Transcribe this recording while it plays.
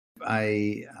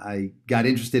I got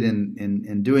interested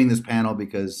in doing this panel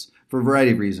because for a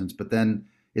variety of reasons. But then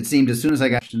it seemed as soon as I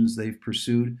got questions they've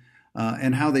pursued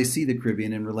and how they see the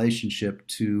Caribbean in relationship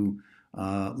to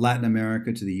Latin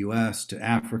America, to the U.S., to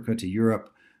Africa, to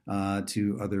Europe,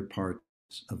 to other parts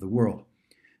of the world.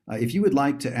 If you would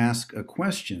like to ask a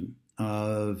question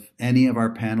of any of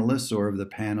our panelists or of the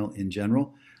panel in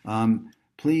general,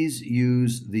 please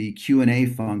use the Q&A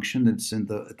function that's at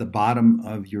the bottom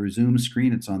of your Zoom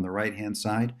screen. It's on the right-hand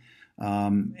side.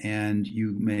 And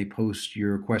you may post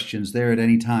your questions there at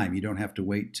any time. You don't have to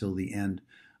wait till the end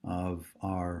of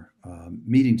our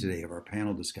meeting today, of our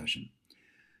panel discussion.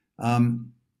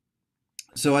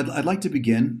 So I'd like to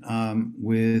begin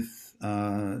with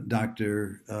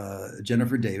Dr.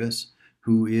 Jennifer Davis,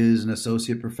 who is an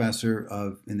associate professor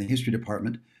in the history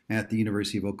department at the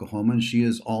University of Oklahoma, and she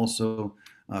is also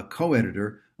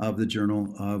co-editor of the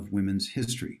Journal of Women's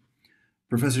History.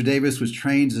 Professor Davis was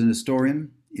trained as an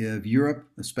historian of Europe,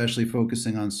 especially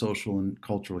focusing on social and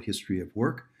cultural history of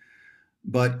work.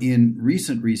 But in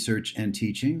recent research and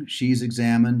teaching, she's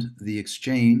examined the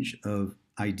exchange of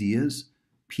ideas,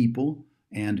 people,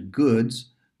 and goods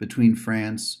between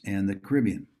France and the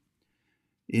Caribbean.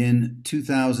 In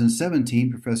 2017,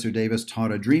 Professor Davis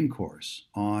taught a dream course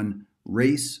on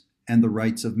race and the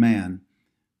rights of man,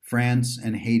 France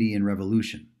and Haiti in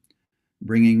Revolution,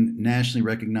 bringing nationally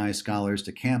recognized scholars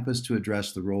to campus to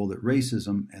address the role that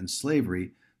racism and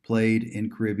slavery played in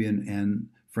Caribbean and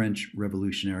French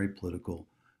revolutionary political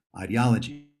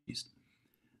ideologies.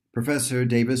 Professor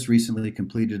Davis recently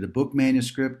completed a book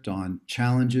manuscript on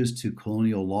challenges to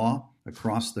colonial law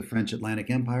across the French Atlantic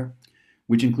Empire,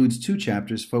 which includes 2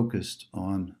 chapters focused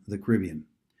on the Caribbean.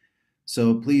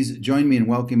 So please join me in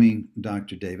welcoming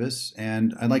Dr. Davis.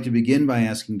 And I'd like to begin by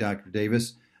asking Dr.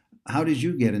 Davis, how did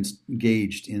you get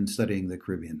engaged in studying the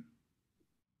Caribbean?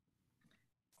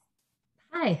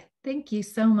 Hi, thank you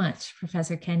so much,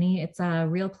 Professor Kenny. It's a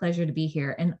real pleasure to be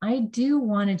here. And I do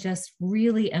want to just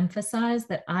really emphasize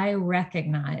that I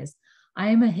recognize I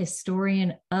am a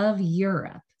historian of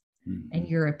Europe and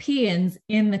Europeans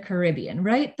in the Caribbean,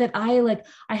 right? That I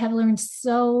have learned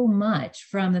so much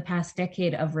from the past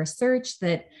decade of research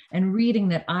and reading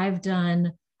that I've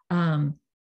done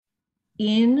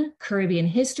in Caribbean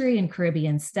history and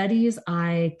Caribbean studies.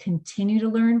 I continue to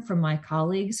learn from my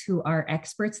colleagues who are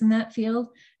experts in that field,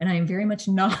 and I am very much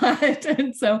not.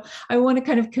 And so I want to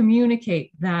kind of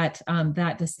communicate that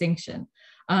distinction.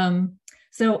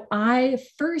 So I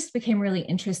first became really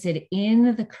interested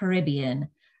in the Caribbean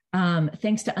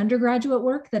thanks to undergraduate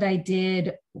work that I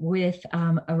did with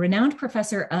a renowned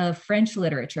professor of French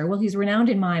literature. Well, he's renowned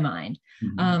in my mind,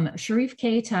 Sharif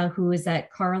Keita, who is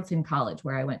at Carleton College,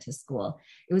 where I went to school.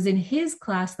 It was in his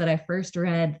class that I first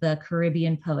read the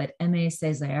Caribbean poet Aimé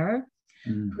Césaire,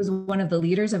 who's one of the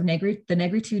leaders of the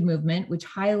Negritude movement, which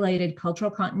highlighted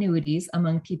cultural continuities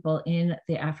among people in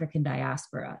the African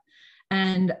diaspora.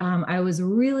 And I was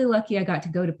really lucky. I got to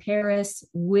go to Paris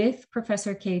with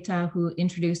Professor Keita, who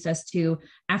introduced us to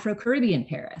Afro-Caribbean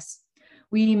Paris.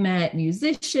 We met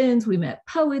musicians, we met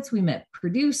poets, we met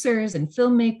producers and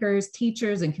filmmakers,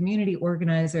 teachers and community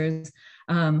organizers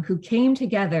who came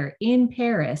together in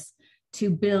Paris to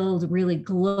build really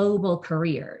global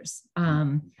careers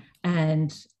and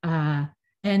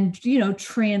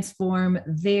transform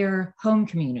their home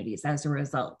communities as a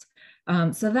result.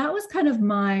 So that was kind of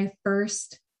my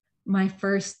first,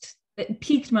 it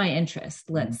piqued my interest,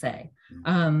 let's say.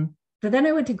 But then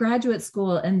I went to graduate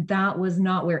school, and that was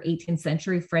not where 18th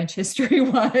century French history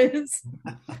was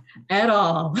at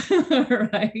all,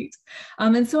 right?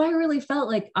 And so I really felt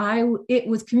like it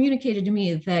was communicated to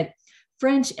me that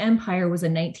French Empire was a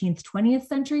 19th, 20th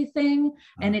century thing,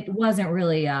 and it wasn't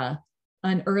really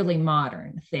an early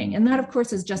modern thing. And that, of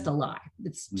course, is just a lie.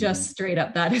 It's just straight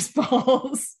up, that is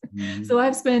false. So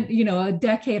I've spent, a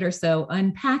decade or so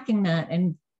unpacking that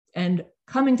and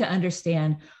coming to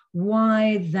understand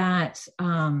why that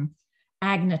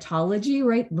agnotology,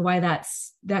 right? Why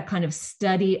that kind of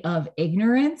study of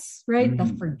ignorance, right? The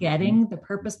forgetting, the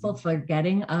purposeful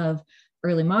forgetting of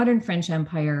early modern French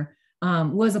Empire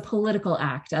was a political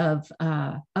act of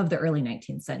the early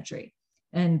 19th century,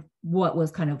 and what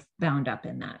was kind of bound up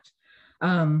in that.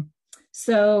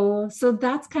 So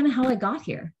that's kind of how I got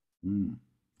here.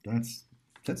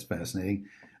 That's fascinating.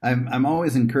 I'm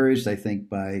always encouraged, I think,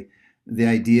 by the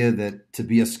idea that to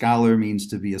be a scholar means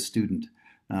to be a student.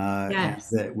 Yes.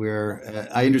 That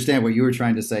I understand what you were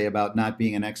trying to say about not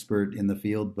being an expert in the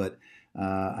field, but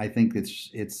I think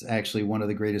it's actually one of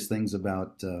the greatest things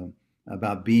about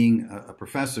being a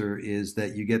professor is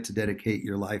that you get to dedicate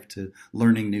your life to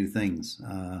learning new things,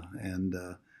 and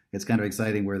it's kind of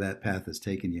exciting where that path has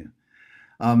taken you.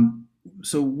 Um,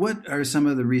 so, what are some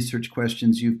of the research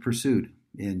questions you've pursued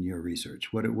in your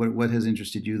research? What has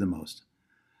interested you the most?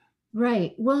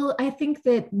 Right. Well, I think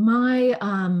that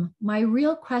my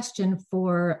real question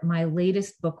for my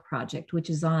latest book project, which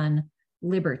is on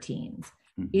libertines,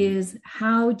 Hmm. is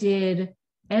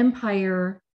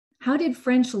empire, how did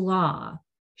French law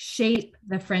shape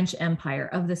the French Empire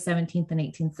of the 17th and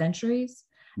 18th centuries?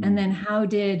 And then Hmm. how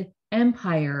did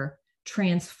empire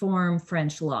transform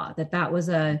French law? That was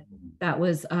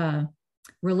a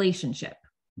relationship,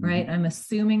 right? Hmm. I'm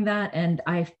assuming that, and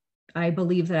I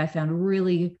believe that I found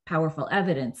really powerful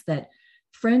evidence that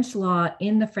French law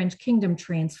in the French kingdom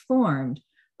transformed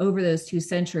over those 2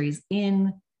 centuries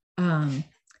in um,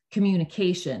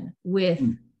 communication with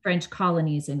French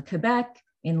colonies in Quebec,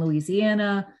 in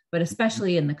Louisiana, but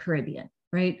especially in the Caribbean,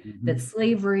 right? That Hmm.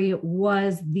 slavery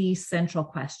was the central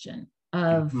question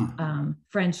of Uh-huh.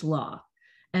 French law,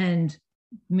 and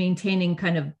maintaining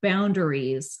kind of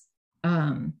boundaries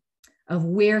um, of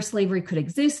where slavery could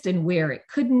exist and where it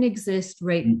couldn't exist,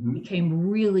 right, Hmm. became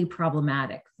really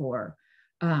problematic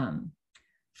um,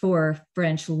 for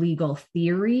French legal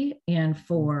theory and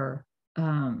for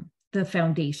the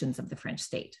foundations of the French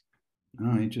state.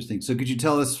 Oh, interesting. So, could you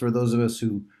tell us, for those of us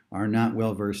who are not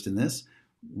well versed in this,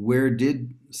 where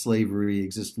did slavery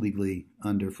exist legally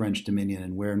under French dominion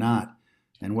and where not?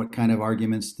 And what kind of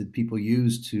arguments did people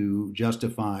use to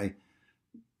justify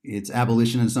its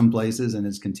abolition in some places and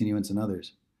its continuance in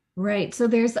others? Right. So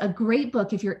there's a great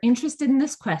book, if you're interested in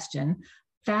this question,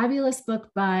 fabulous book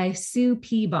by Sue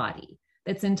Peabody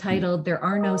that's entitled There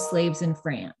Are No Slaves in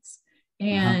France. Uh-huh.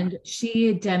 And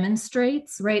she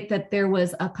demonstrates, right, that there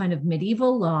was a kind of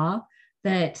medieval law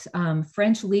that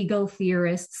French legal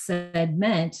theorists said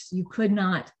meant you could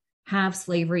not have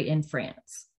slavery in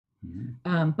France.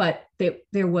 Mhm. But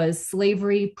there was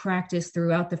slavery practiced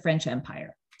throughout the French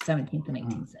Empire, 17th and Ah.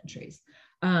 18th centuries.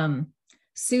 Um,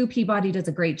 Sue Peabody does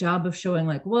a great job of showing,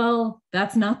 like, well,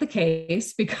 that's not the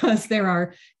case because there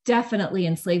are definitely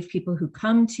enslaved people who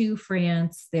come to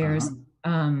France.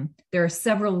 Uh-huh. There are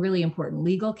several really important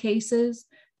legal cases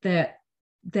that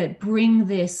bring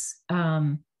this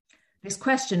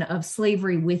question of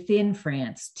slavery within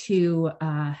France to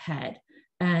head,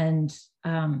 and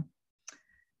um,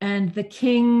 and the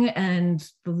king and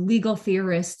the legal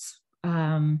theorists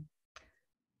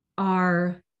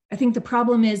are, I think the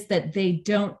problem is that they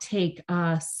don't take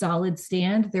a solid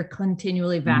stand. They're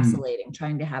continually Mm. vacillating,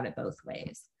 trying to have it both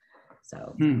ways.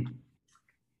 So, Hmm.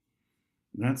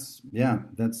 That's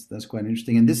quite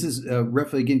interesting. And this is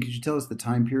roughly, again, could you tell us the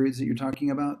time periods that you're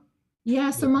talking about?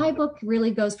 yeah, so my book really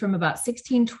goes from about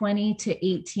 1620 to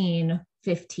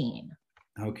 1815.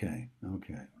 Okay,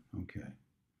 okay, okay.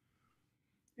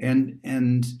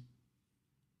 And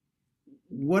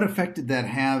what effect did that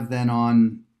have then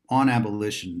on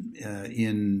abolition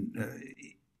in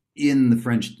the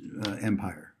French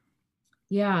Empire?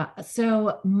 Yeah,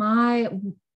 so my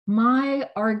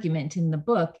argument in the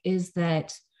book is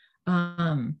that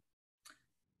um,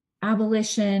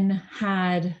 abolition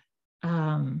had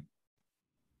um,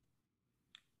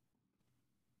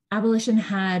 abolition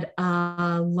had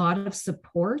a lot of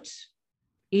support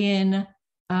in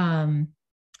um,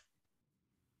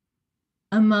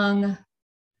 among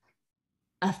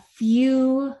a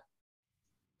few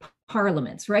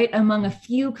parliaments, right? Among a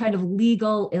few kind of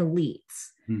legal elites,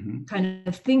 Hmm. kind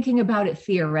of thinking about it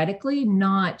theoretically,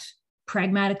 not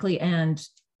pragmatically, and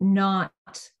not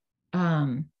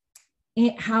um,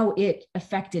 how it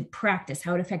affected practice,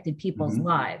 how it affected people's Hmm.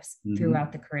 lives Hmm.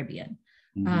 throughout the Caribbean.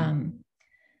 Hmm. Um,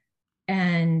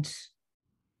 and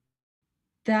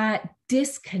that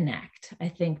disconnect, I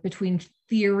think, between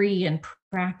theory and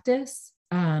practice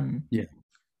Yeah.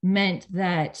 meant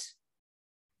that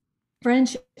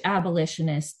French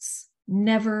abolitionists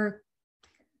never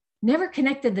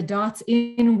connected the dots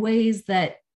in ways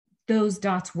that those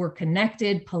dots were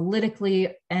connected,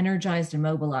 politically energized and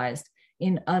mobilized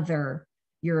in other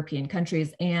European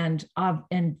countries, and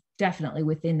definitely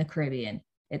within the Caribbean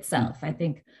Hmm. itself. I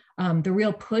think the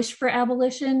real push for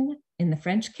abolition in the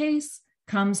French case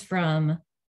comes from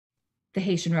the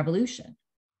Haitian Revolution,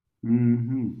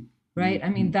 Hmm. right? I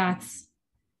mean, Hmm. that's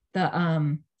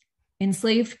the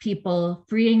enslaved people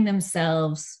freeing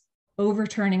themselves,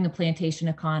 overturning the plantation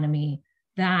economy.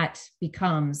 That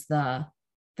becomes the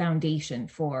foundation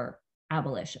for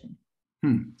abolition.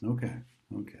 Hmm. Okay.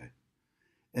 Okay.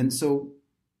 And so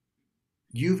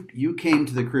you came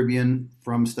to the Caribbean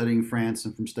from studying France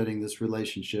and from studying this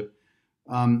relationship.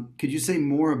 Could you say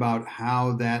more about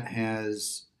how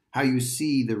you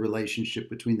see the relationship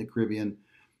between the Caribbean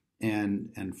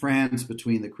and France,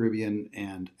 between the Caribbean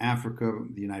and Africa,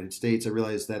 the United States. I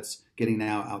realize that's getting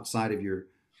now outside of your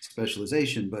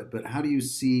specialization, but how do you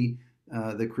see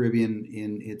the Caribbean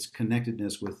in its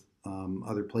connectedness with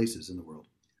other places in the world?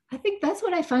 I think that's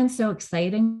what I find so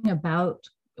exciting about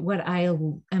what I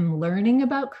am learning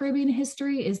about Caribbean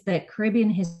history is that Caribbean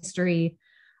history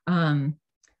um,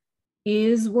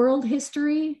 is world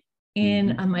history in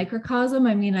Mm-hmm. a microcosm.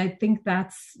 I mean, I think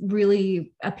that's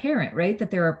really apparent, right?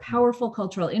 That there are powerful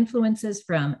cultural influences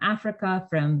from Africa,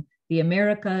 from the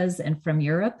Americas, and from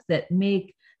Europe that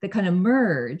kind of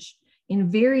merge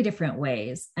in very different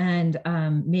ways and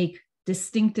make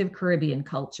distinctive Caribbean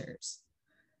cultures.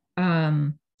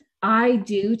 Um, I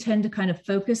do tend to kind of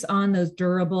focus on those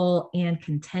durable and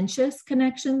contentious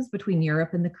connections between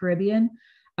Europe and the Caribbean.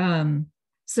 Um,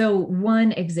 so,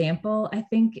 one example, I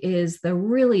think, is the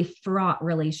really fraught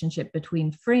relationship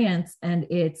between France and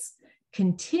its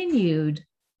continued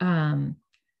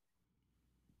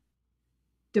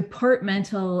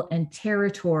departmental and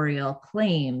territorial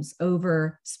claims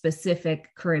over specific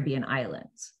Caribbean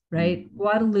islands, right? Mm-hmm.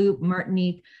 Guadeloupe,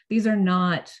 Martinique, these are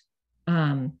not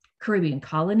Caribbean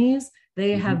colonies.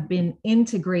 They Mm-hmm. have been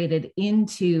integrated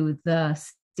into the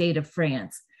state of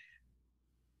France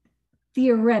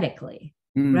theoretically,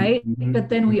 right? But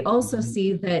then we also Mm-hmm.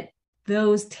 see that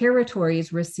those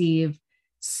territories receive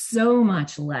so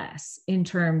much less in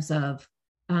terms of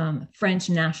French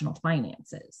national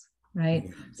finances, right?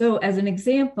 Yeah. So, as an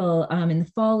example, in the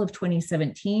fall of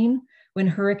 2017, when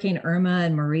Hurricane Irma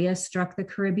and Maria struck the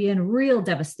Caribbean, real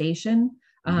devastation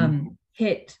Mm-hmm.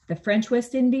 hit the French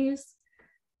West Indies.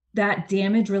 That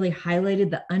damage really highlighted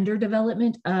the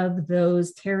underdevelopment of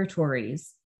those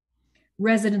territories.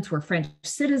 Residents were French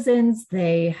citizens.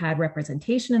 They had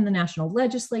representation in the national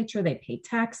legislature. They paid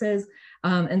taxes.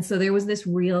 And so there was this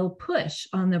real push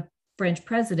on the French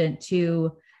president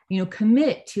to,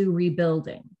 commit to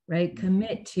rebuilding, right?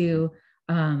 Commit to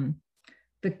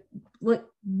the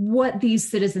what these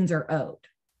citizens are owed,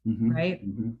 Mm-hmm. right?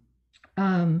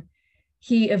 Mm-hmm.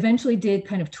 He eventually did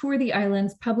kind of tour the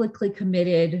islands, publicly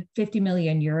committed 50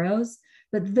 million euros.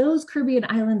 But those Caribbean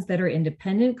islands that are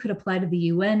independent could apply to the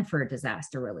UN for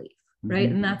disaster relief, right?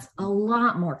 Mm-hmm. And that's a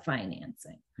lot more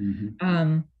financing.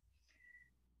 Mm-hmm.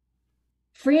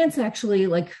 France actually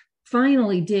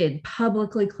finally did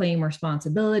publicly claim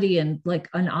responsibility and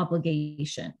an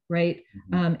obligation, right?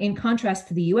 Mm-hmm. In contrast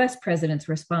to the US president's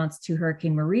response to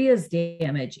Hurricane Maria's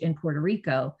damage in Puerto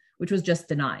Rico, which was just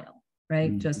denial,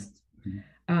 right? Just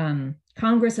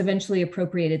Congress eventually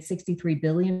appropriated $63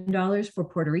 billion for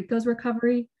Puerto Rico's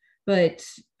recovery, but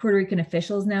Puerto Rican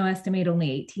officials now estimate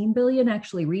only 18 billion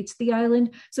actually reached the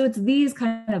island. So it's these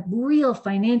kind of real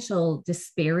financial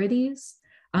disparities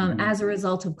as a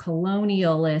result of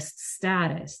colonialist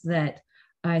status that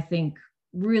I think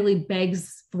really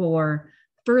begs for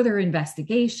further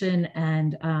investigation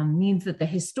and means that the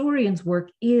historian's work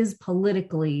is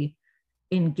politically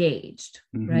engaged,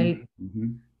 Mm-hmm. right?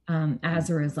 Mm-hmm. As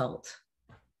a result.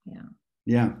 Yeah.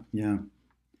 Yeah, yeah.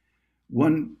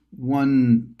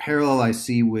 One parallel I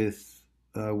see with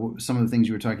some of the things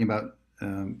you were talking about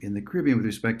in the Caribbean with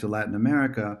respect to Latin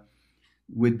America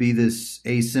would be this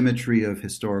asymmetry of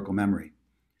historical memory.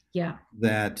 Yeah.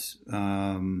 That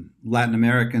Latin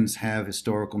Americans have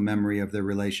historical memory of their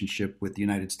relationship with the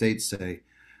United States, say,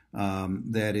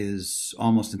 that is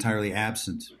almost entirely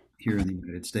absent here in the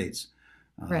United States.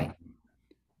 Right.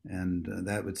 And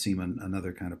that would seem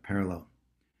another kind of parallel.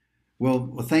 Well,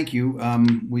 thank you.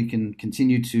 We can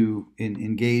continue to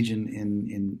engage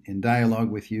in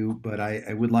dialogue with you, but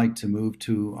I would like to move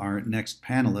to our next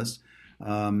panelist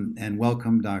and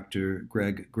welcome Dr.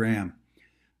 Greg Graham.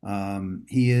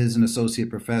 He is an associate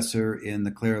professor in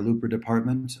the Clara Luper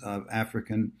Department of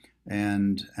African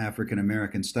and African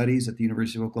American Studies at the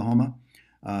University of Oklahoma.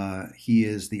 He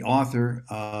is the author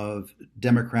of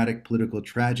Democratic Political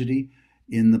Tragedy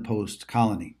in the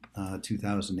Post-Colony,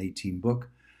 2018 book.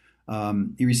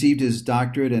 He received his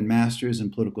doctorate and master's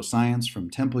in political science from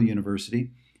Temple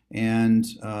University and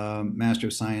Master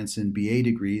of Science in BA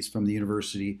degrees from the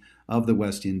University of the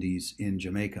West Indies in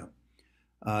Jamaica.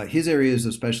 His areas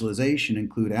of specialization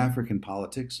include African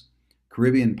politics,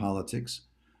 Caribbean politics,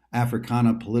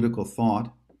 Africana political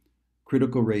thought,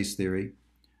 critical race theory,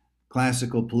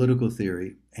 classical political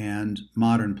theory, and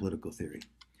modern political theory.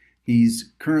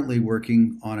 He's currently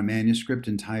working on a manuscript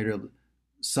entitled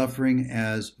Suffering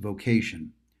as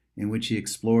Vocation, in which he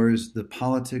explores the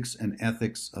politics and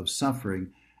ethics of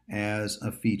suffering as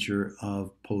a feature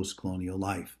of post-colonial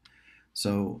life.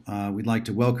 So we'd like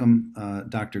to welcome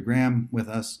Dr. Graham with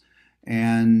us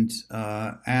and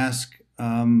ask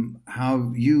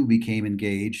how you became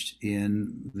engaged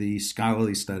in the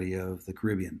scholarly study of the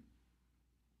Caribbean.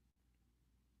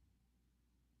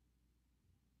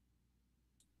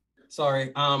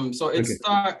 Sorry. So Okay.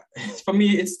 for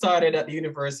me, it started at the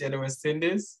University of the West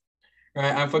Indies.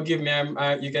 Right, and forgive me,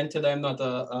 you can tell I'm not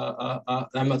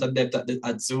I'm not adept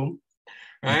at Zoom,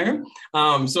 right?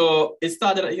 So it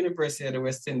started at University of the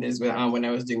West Indies when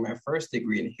I was doing my first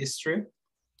degree in history.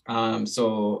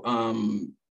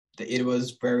 It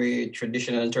was very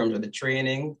traditional in terms of the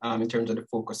training, in terms of the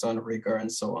focus on rigor and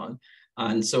so on.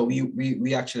 And so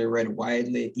we actually read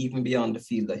widely, even beyond the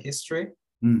field of history.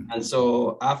 And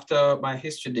so after my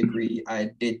history degree, I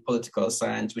did political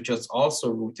science, which was also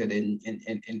rooted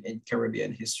in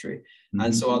Caribbean history.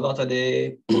 And so a lot of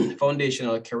the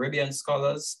foundational Caribbean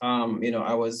scholars,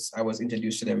 I was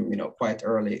introduced to them, quite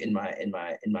early in my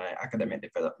academic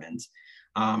development.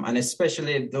 And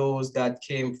especially those that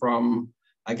came from,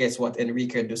 I guess, what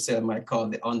Enrique Dussel might call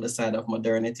the underside of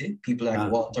modernity, people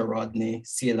like Walter Rodney,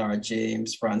 C.L.R.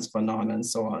 James, Franz Fanon, and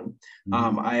so on.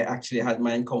 I actually had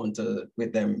my encounter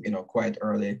with them, quite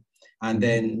early. And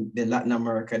then the Latin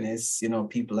Americanists,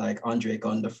 people like Andre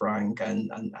Gonda-Frank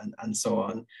and so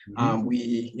on.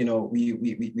 We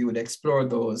would explore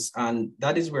those. And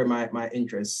that is where my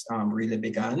interest really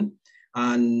began.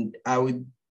 And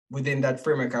within that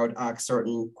framework, I would ask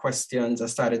certain questions. I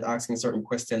started asking certain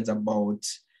questions about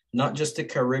not just the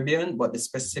Caribbean, but the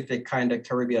specific kind of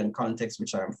Caribbean context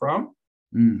which I'm from.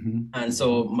 And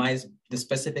so the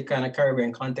specific kind of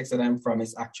Caribbean context that I'm from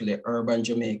is actually urban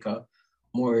Jamaica,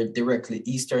 more directly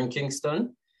Eastern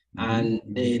Kingston. And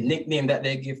the nickname that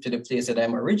they give to the place that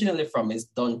I'm originally from is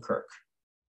Dunkirk.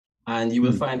 And you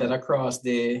will find that across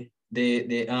the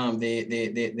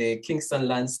Kingston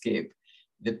landscape,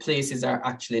 the places are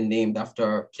actually named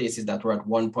after places that were at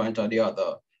one point or the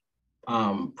other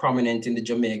prominent in the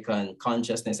Jamaican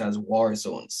consciousness as war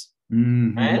zones.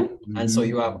 Right? And so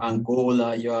you have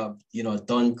Angola, you have,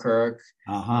 Dunkirk,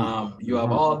 you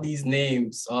have all these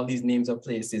names of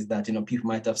places that, people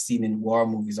might have seen in war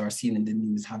movies or seen in the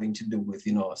news having to do with,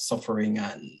 suffering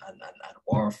and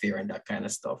warfare and that kind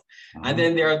of stuff. And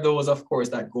then there are those, of course,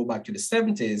 that go back to the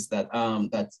 70s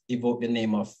that evoke the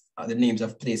names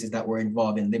of places that were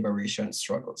involved in liberation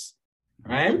struggles.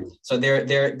 Right, so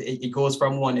it goes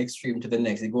from one extreme to the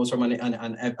next. It goes from an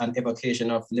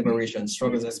evocation of liberation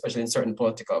struggles, especially in certain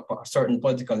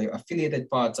politically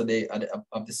affiliated parts of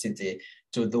the city,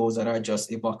 to those that are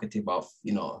just evocative of,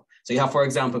 So you have, for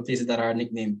example, places that are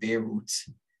nicknamed Beirut,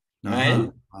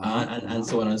 right, and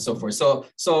so on and so forth. So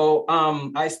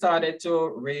I started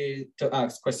to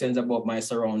ask questions about my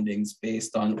surroundings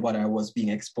based on what I was being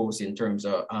exposed to in terms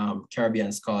of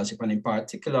Caribbean scholarship, and in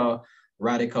particular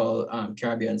radical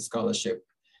Caribbean scholarship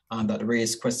that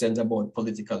raised questions about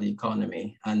political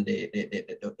economy and the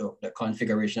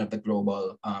configuration of the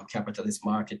global capitalist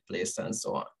marketplace and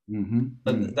so on.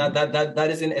 That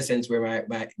is in essence where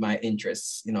my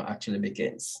interest, actually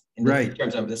begins in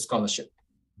terms of the scholarship.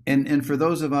 And for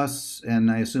those of us,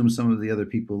 and I assume some of the other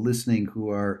people listening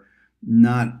who are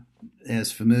not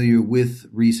as familiar with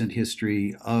recent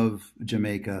history of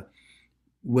Jamaica,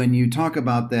 when you talk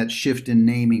about that shift in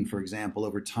naming, for example,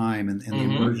 over time and the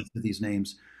emergence of these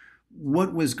names,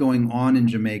 what was going on in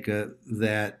Jamaica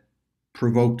that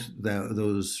provoked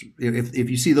those? If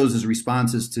you see those as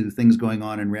responses to things going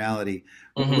on in reality,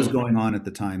 what was going on at the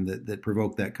time that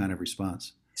provoked that kind of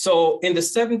response? So in the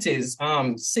 70s,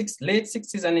 late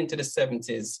 60s and into the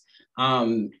 70s,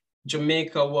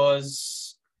 Jamaica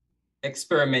was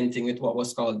experimenting with what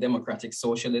was called democratic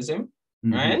socialism.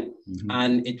 Right?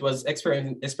 And it was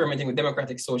experimenting with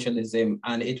democratic socialism,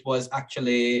 and it was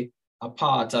actually a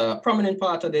prominent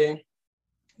part of the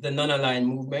non-aligned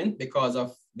movement because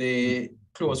of the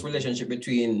close relationship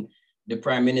between the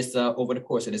prime minister over the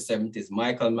course of the 70s,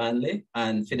 Michael Manley,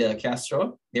 and Fidel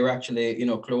Castro. They were actually,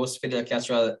 close. Fidel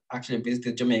Castro actually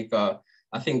visited Jamaica,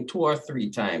 I think 2 or 3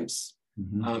 times.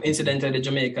 Incidentally, the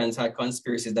Jamaicans had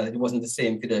conspiracies that it wasn't the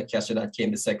same Fidel Castro that came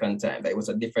the second time, that it was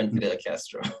a different Fidel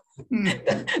Castro.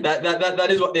 that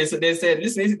is what they said. They said,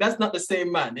 listen, that's not the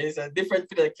same man. It's a different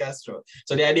Fidel Castro.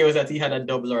 So the idea was that he had a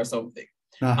double or something.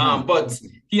 But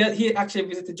he actually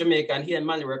visited Jamaica, and he and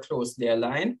Manley were closely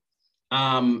aligned.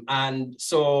 And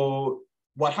so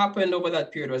what happened over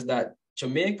that period was that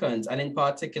Jamaicans, and in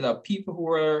particular, people who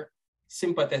were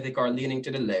sympathetic or leaning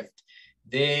to the left,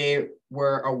 they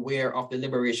were aware of the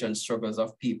liberation struggles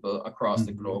of people across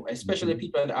the globe, especially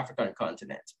people on the African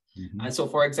continent. And so,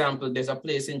 for example, there's a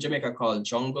place in Jamaica called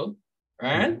Jungle,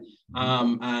 right?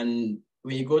 And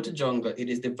when you go to jungle, it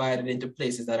is divided into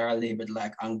places that are labeled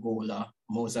like Angola,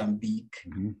 Mozambique,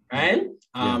 right?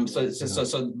 So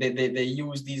they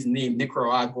use these names,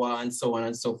 Nicaragua, and so on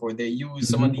and so forth. They use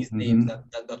some of these names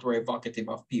that were evocative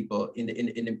of people in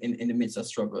the midst of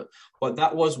struggle. But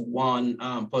that was one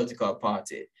political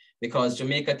party, because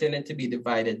Jamaica tended to be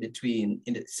divided between,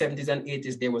 in the 70s and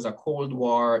 80s, there was a Cold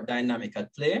War dynamic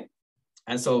at play.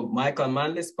 And so Michael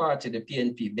Manley's party, the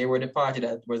PNP, they were the party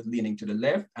that was leaning to the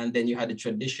left. And then you had the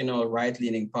traditional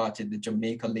right-leaning party, the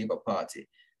Jamaica Labour Party.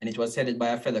 And it was headed by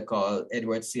a fellow called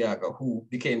Edward Seaga, who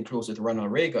became close with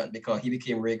Ronald Reagan because he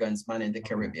became Reagan's man in the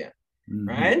Caribbean,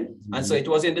 right? And so it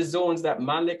was in the zones that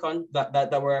Manley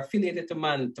that were affiliated to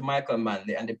Michael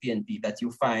Manley and the PNP that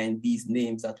you find these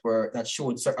names that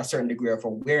showed a certain degree of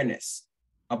awareness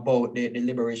about the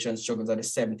liberation struggles of the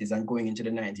 70s and going into the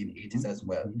 1980s as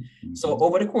well. So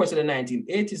over the course of the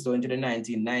 1980s, though, into the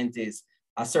 1990s,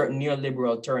 a certain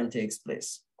neoliberal turn takes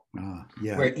place.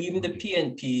 Where even the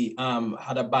PNP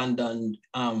had abandoned,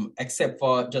 except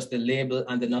for just the label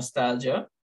and the nostalgia.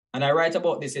 And I write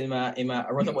about this I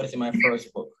wrote about this in my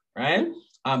first book, right?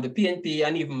 The PNP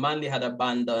and even Manley had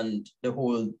abandoned the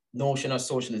whole notion of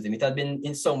socialism. It had been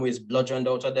in some ways bludgeoned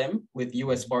out of them with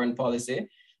US foreign policy,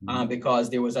 because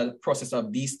there was a process of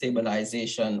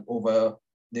destabilization over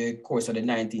the course of from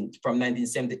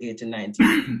 1978 to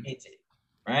 1980.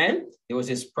 Right? There was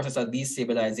this process of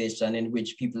destabilization in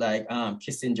which people like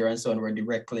Kissinger and so on were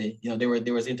directly,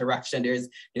 there was interaction.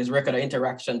 There's record of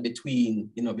interaction between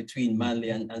Manley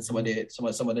and some of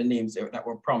the names that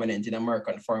were prominent in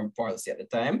American foreign policy at the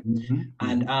time.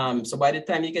 And so by the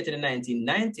time you get to the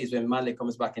 1990s, when Manley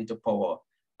comes back into power,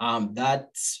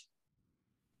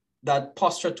 that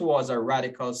posture towards a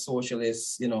radical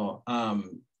socialist,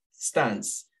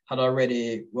 stance had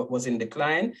already was in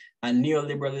decline, and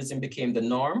neoliberalism became the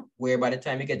norm, where by the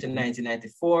time you get to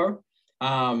 1994,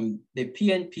 the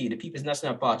PNP, the People's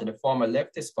National Party, the former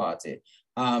leftist party,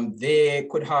 they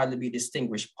could hardly be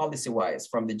distinguished policy-wise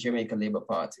from the Jamaica Labour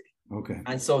Party. Okay.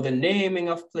 And so the naming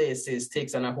of places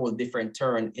takes on a whole different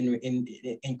turn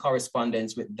in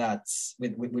correspondence with that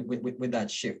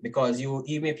shift, because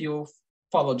even if you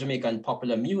follow Jamaican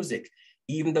popular music,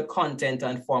 even the content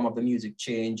and form of the music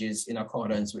changes in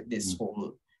accordance with this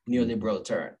whole neoliberal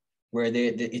turn, where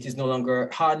it is no longer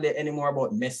hardly anymore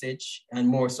about message and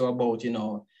more so about,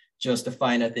 just the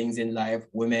finer things in life,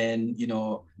 women,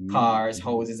 cars,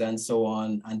 houses, and so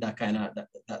on. And that kind of,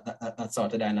 that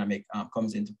sort of dynamic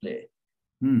comes into play.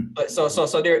 But so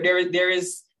there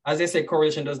is, as I say,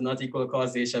 correlation does not equal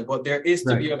causation, but there is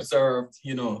to be observed,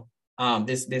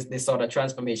 this sort of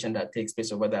transformation that takes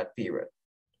place over that period.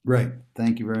 Right.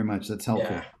 Thank you very much. That's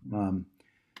helpful. Yeah.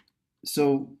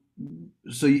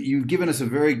 So you've given us a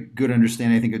very good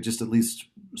understanding, I think, of just at least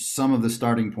some of the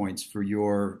starting points for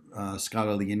your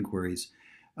scholarly inquiries.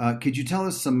 Could you tell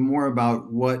us some more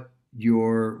about what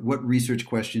research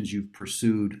questions you've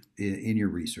pursued in your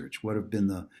research? What have been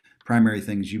the primary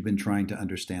things you've been trying to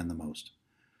understand the most?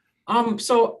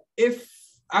 So if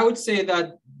I would say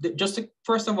that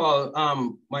first of all,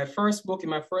 in my first book,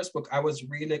 I was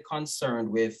really concerned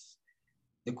with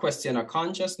the question of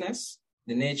consciousness,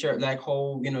 the nature, like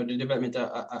how, the development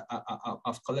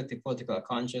of collective political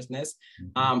consciousness,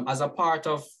 as a part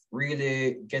of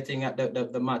really getting at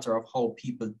the matter of how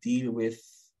people deal with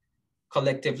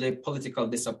collectively political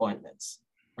disappointments,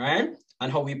 right?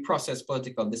 And how we process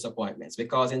political disappointments.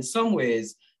 Because in some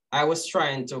ways, I was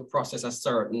trying to process a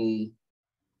certain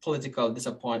political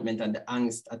disappointment and the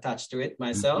angst attached to it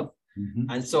myself.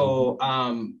 And so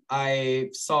I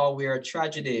saw where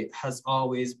tragedy has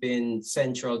always been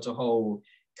central to how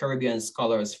Caribbean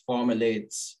scholars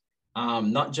formulate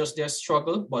not just their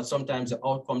struggle, but sometimes the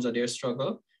outcomes of their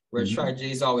struggle, where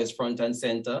tragedy is always front and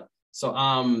center. So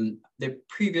the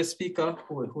previous speaker,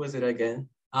 who is it again?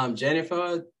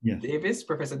 Jennifer Davis,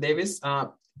 Professor Davis,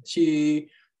 she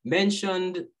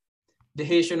mentioned the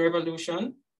Haitian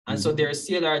Revolution. And so there's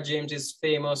C.L.R. James's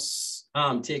famous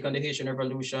take on the Haitian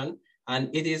Revolution, and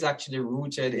it is actually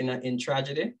rooted in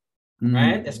tragedy,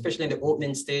 right? Especially in the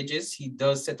opening stages, he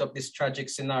does set up this tragic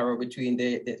scenario between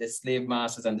the slave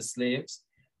masters and the slaves,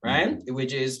 right?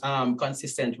 Which is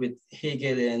consistent with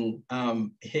Hegelian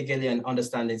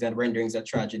understandings and renderings of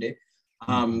tragedy.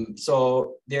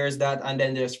 So there's that, and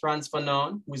then there's Frantz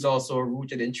Fanon, who is also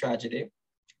rooted in tragedy,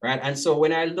 right? And so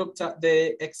when I looked at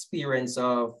the experience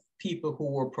of people who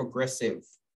were progressive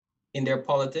in their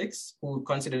politics, who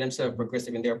consider themselves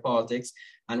progressive in their politics,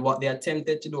 and what they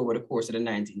attempted to do over the course of the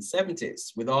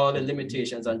 1970s, with all the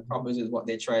limitations and problems with what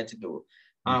they tried to do.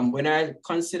 When I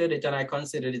considered it, and I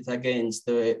considered it against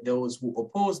those who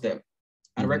opposed them,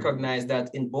 and recognized that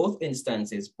in both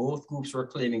instances, both groups were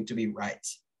claiming to be right.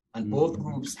 And both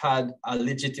groups had a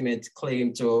legitimate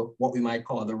claim to what we might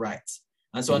call the rights.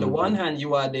 And so on the one hand,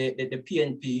 you are the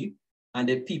PNP and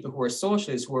the people who are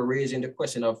socialists who are raising the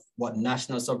question of what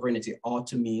national sovereignty ought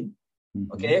to mean,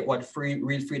 okay, what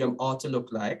real freedom ought to look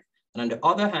like. And on the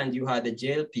other hand, you had the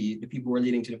JLP, the people who were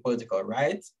leading to the political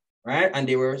rights, right? And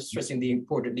they were stressing the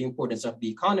importance of the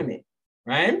economy,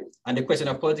 right? And the question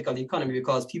of political economy,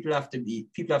 because people have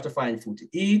to find food to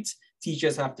eat,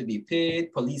 teachers have to be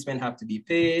paid, policemen have to be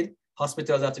paid,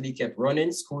 hospitals have to be kept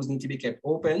running, schools need to be kept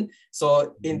open.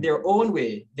 So in their own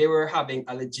way, they were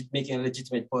making a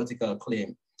legitimate political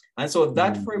claim. And so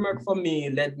that framework for me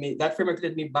led me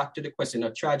back to the question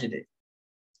of tragedy.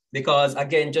 Because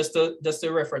again, just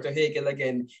to refer to Hegel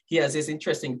again, he has this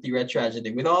interesting theory of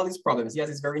tragedy. With all these problems, he has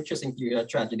this very interesting theory of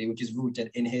tragedy, which is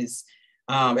rooted in his,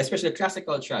 especially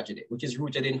classical tragedy, which is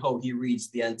rooted in how he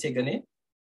reads the Antigone,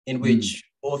 in which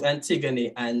both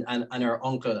Antigone and her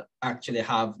uncle actually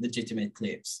have legitimate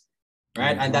claims,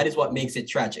 right? And that is what makes it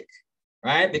tragic,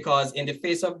 right? Because in the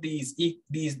face of these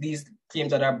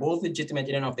claims that are both legitimate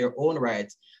in and of their own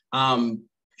right,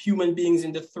 human beings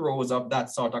in the throes of that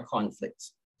sort of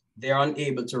conflict, they're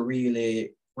unable to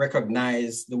really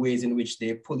recognize the ways in which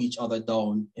they pull each other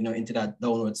down, into that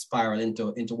downward spiral,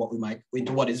 into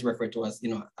what is referred to as,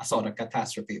 a sort of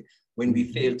catastrophe when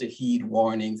we fail to heed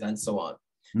warnings and so on.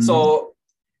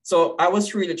 So I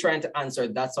was really trying to answer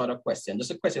that sort of question,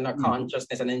 just a question of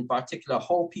consciousness, and in particular,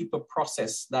 how people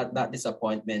process that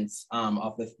disappointment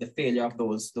of the failure of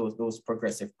those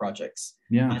progressive projects.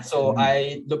 Yeah. And so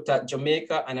I looked at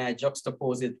Jamaica and I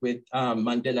juxtaposed it with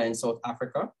Mandela in South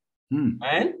Africa,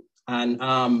 right?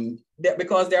 And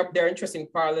because there are interesting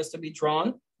parallels to be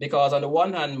drawn. Because on the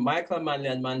one hand, Michael Manley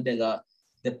and Mandela,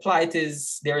 the plight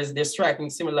is there's striking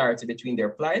similarity between their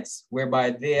plights, whereby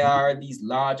they are these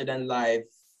larger than life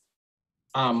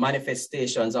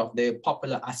manifestations of the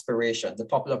popular aspirations, the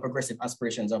popular progressive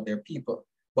aspirations of their people.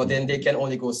 But then they can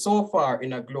only go so far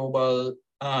in a global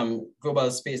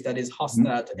space that is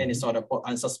hostile to any sort of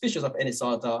and suspicious of any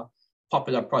sort of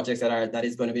popular projects that are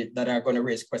going to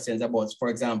raise questions about, for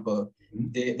example,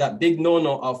 that big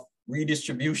no-no of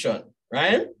redistribution,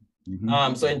 right?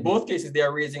 So in both cases, they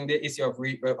are raising the issue of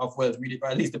wealth, or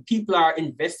at least the people are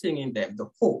investing in them, the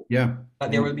hope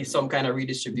that there will be some kind of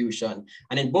redistribution.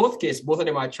 And in both cases, both of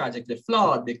them are tragically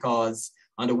flawed, because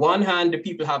on the one hand, the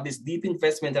people have this deep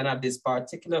investment and have this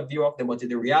particular view of them, but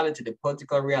the reality, the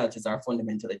political realities are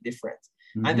fundamentally different.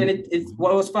 And then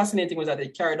what was fascinating was that they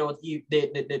carried out,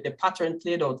 the pattern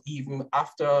played out even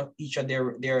after each of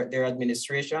their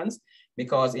administrations.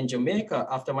 Because in Jamaica,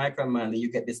 after Michael Manley, you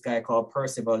get this guy called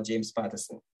Percival James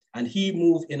Patterson. And he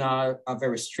moved in a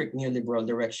very strict neoliberal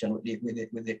direction with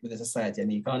the society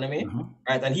and the economy,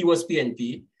 right? And he was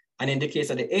PNP. And in the case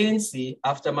of the ANC,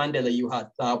 after Mandela, you had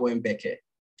Thabo Mbeki.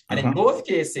 And in both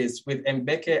cases, with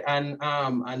Mbeki and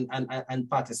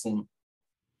Patterson,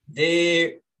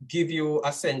 they give you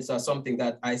a sense of something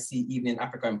that I see even in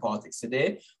African politics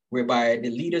today, whereby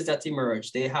the leaders that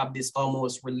emerge, they have this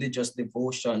almost religious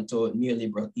devotion to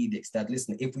neoliberal edicts that,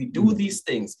 listen, if we do these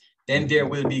things, then there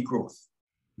will be growth,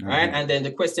 right? And then the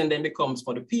question then becomes,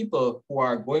 for the people who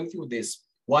are going through this,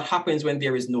 what happens when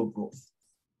there is no growth,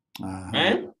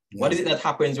 right? What is it that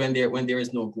happens when there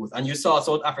is no growth? And you saw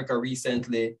South Africa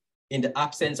recently, in the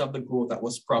absence of the growth that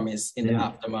was promised in the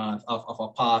aftermath of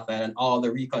apartheid and all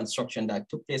the reconstruction that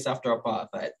took place after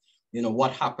apartheid.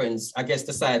 What happens, I guess,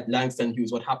 to cite Langston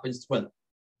Hughes, what happens to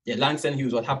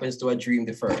a dream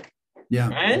deferred. Yeah.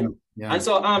 Right? Yeah. And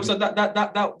so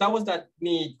that was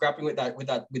me grappling with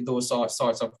those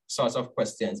sorts of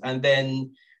questions. And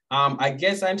then I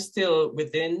guess I'm still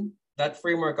within that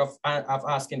framework of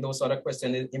asking those sort of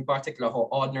questions, in particular, how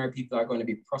ordinary people are going to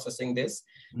be processing this,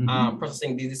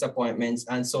 processing these disappointments.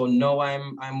 And so now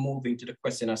I'm moving to the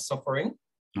question of suffering.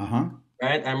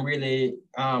 Right? I'm really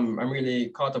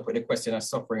caught up with the question of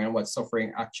suffering and what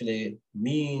suffering actually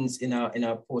means in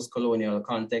a post-colonial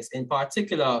context. In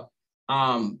particular,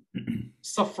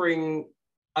 suffering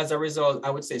as a result, I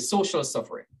would say social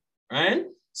suffering, right?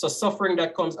 So suffering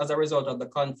that comes as a result of the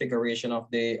configuration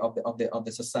of the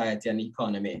society and the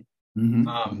economy.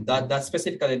 That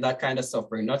specifically that kind of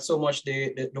suffering, not so much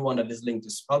the one that is linked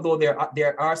to, although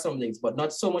there are some links, but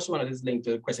not so much one that is linked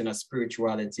to the question of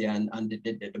spirituality and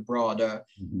the broader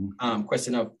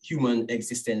question of human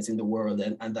existence in the world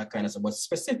and that kind of stuff, but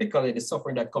specifically the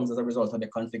suffering that comes as a result of the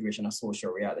configuration of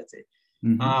social reality.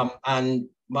 And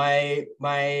I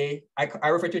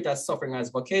refer to it as suffering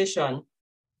as vocation,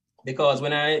 because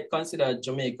when I consider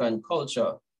Jamaican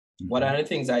culture, one of the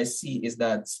things I see is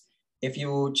that if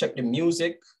you check the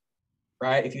music,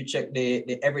 right? If you check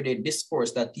the everyday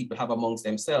discourse that people have amongst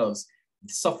themselves,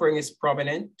 suffering is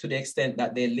prominent to the extent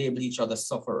that they label each other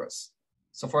sufferers.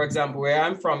 So, for example, where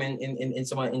I'm from, in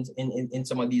some of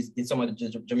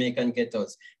the Jamaican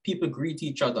ghettos, people greet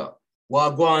each other.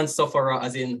 Wagwan sufferer,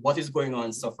 as in what is going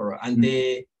on, sufferer, and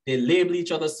they label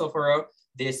each other sufferer.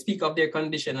 They speak of their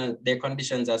condition and their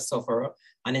conditions as sufferer,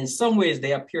 and in some ways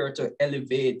they appear to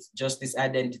elevate just this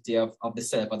identity of the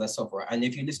self as a sufferer. And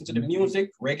if you listen to the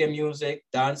music, reggae music,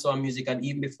 dancehall music, and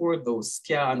even before those,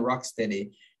 ska and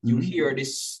rocksteady, you hear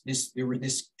this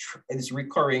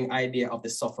recurring idea of the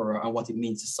sufferer and what it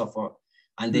means to suffer,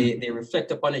 and they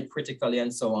reflect upon it critically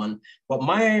and so on. But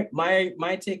my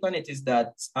take on it is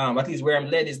that, at least where I'm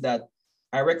led, is that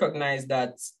I recognize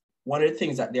that one of the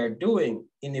things that they're doing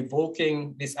in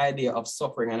evoking this idea of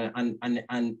suffering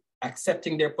and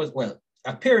accepting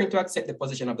appearing to accept the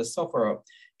position of the sufferer,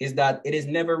 is that it is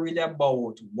never really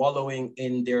about wallowing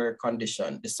in their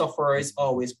condition. The sufferer is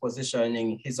always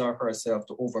positioning his or herself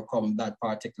to overcome that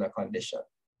particular condition.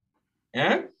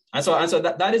 Yeah, and so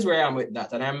that is where I'm with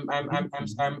that, and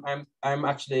I'm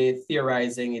actually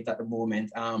theorizing it at the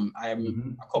moment. I'm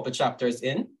a couple chapters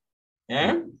in.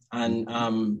 Yeah, and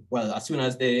as soon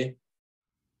as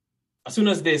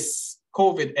this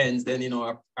COVID ends, then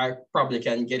I probably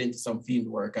can get into some field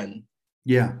work and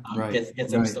get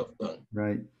some stuff done.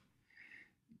 Right.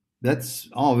 That's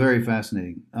all very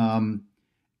fascinating.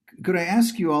 Could I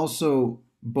ask you also,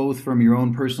 both from your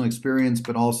own personal experience,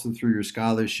 but also through your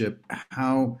scholarship,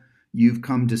 how you've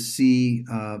come to see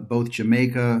both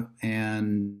Jamaica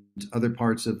and other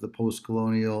parts of the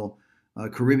post-colonial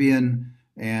Caribbean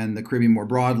and the Caribbean more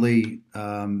broadly,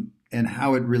 and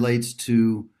how it relates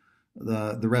to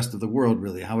the rest of the world,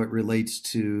 really, how it relates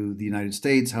to the United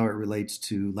States, how it relates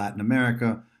to Latin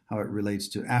America, how it relates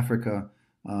to Africa.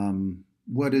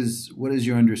 What is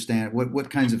your understand? What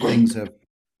kinds of things have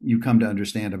you come to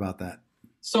understand about that?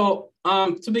 So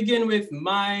to begin with,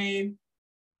 my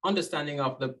understanding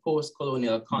of the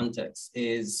post-colonial context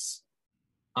is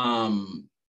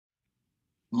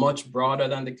much broader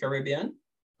than the Caribbean.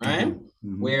 Right?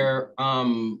 Where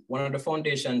one of the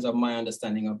foundations of my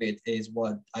understanding of it is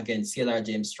what, again, C.L.R.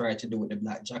 James tried to do with the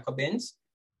Black Jacobins.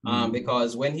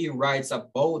 Because when he writes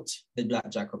about the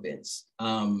Black Jacobins,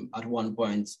 at one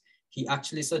point, he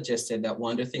actually suggested that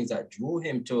one of the things that drew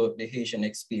him to the Haitian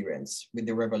experience with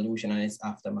the revolution and its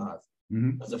aftermath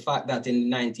was the fact that in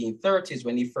the 1930s,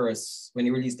 when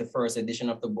he released the first edition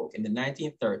of the book, in the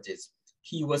 1930s,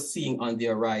 he was seeing on the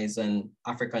horizon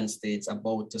African states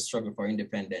about to struggle for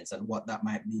independence and what that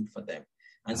might mean for them.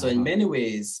 And so in many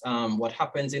ways, what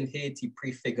happens in Haiti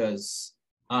prefigures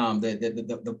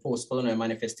the post-colonial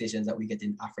manifestations that we get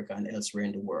in Africa and elsewhere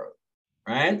in the world,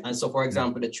 right? And so, for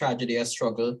example, the tragedy of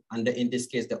struggle, and in this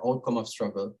case, the outcome of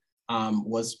struggle,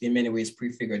 was in many ways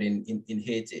prefigured in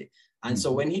Haiti. And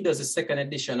so when he does a second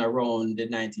edition around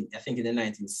in the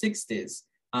 1960s,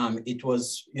 it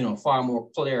was, far more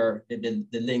clear the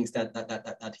links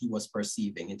that he was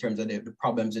perceiving in terms of the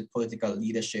problems with political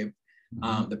leadership,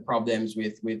 the problems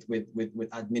with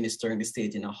administering the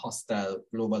state in a hostile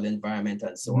global environment,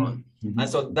 and so on. And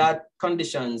so that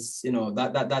conditions,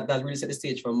 that really set the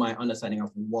stage for my understanding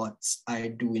of what I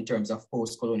do in terms of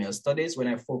post-colonial studies. When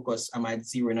I focus, I might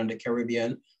zero in on the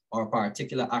Caribbean or a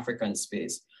particular African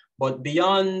space. But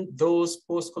beyond those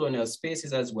post-colonial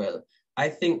spaces as well, I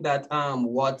think that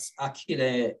what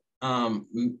Akile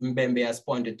Mbembe has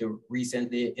pointed to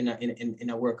recently in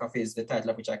a work of his, the title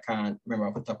of which I can't remember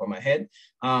off the top of my head,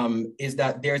 is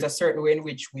that there's a certain way in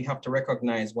which we have to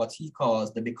recognize what he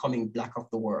calls the becoming Black of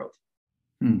the world.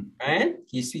 Right?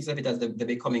 He speaks of it as the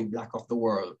becoming Black of the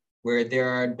world, where there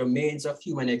are domains of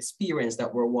human experience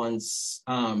that were once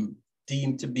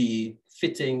deemed to be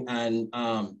fitting and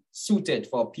suited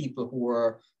for people who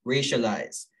were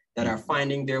racialized, that are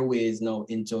finding their ways now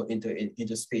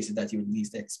into spaces that you would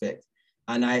least expect.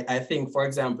 And I think, for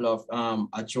example, of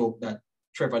a joke that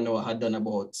Trevor Noah had done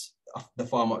about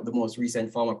the most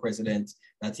recent former president,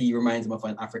 that he reminds him of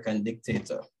an African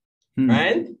dictator,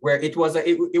 right? Where it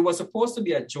was supposed to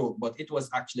be a joke, but it was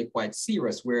actually quite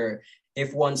serious, where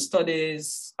if one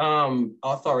studies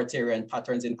authoritarian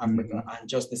patterns in Africa and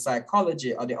just the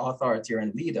psychology of the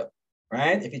authoritarian leader,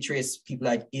 right? If you trace people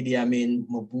like Idi Amin,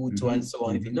 Mobutu, and so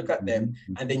on, if you look at them,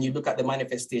 and then you look at the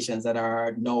manifestations that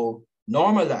are now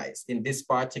normalized in this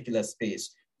particular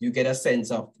space, you get a sense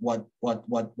of what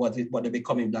the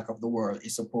becoming Black of the world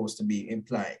is supposed to be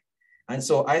implying. And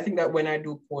so I think that when I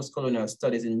do post-colonial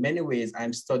studies, in many ways,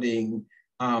 I'm studying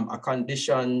a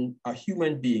condition of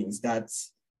human beings that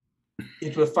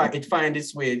it find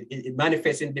its way. It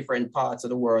manifests in different parts of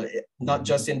the world, not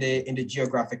just in the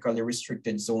geographically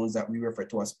restricted zones that we refer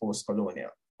to as post-colonial.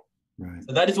 Right.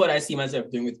 So that is what I see myself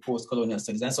doing with post-colonial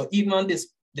studies. And so even on this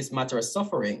matter of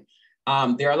suffering,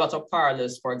 there are a lot of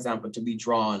parallels, for example, to be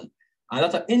drawn, a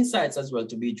lot of insights as well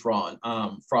to be drawn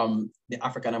from the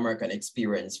African-American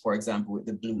experience, for example, with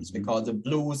the blues, because the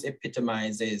blues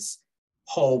epitomizes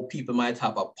how people might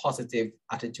have a positive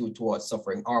attitude towards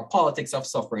suffering, or politics of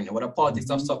suffering, and what a politics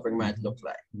of suffering might look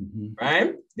like,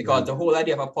 right? Because the whole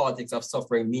idea of a politics of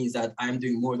suffering means that I'm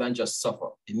doing more than just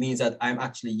suffer. It means that I'm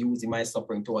actually using my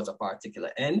suffering towards a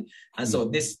particular end. And so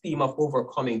this theme of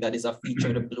overcoming that is a feature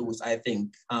of the blues, I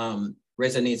think,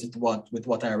 resonates with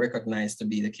what I recognize to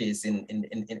be the case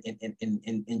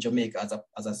in Jamaica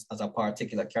as a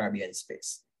particular Caribbean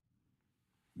space.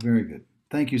 Very good.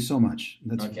 Thank you so much.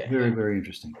 That's very, very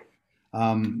interesting.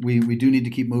 We do need to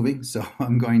keep moving, so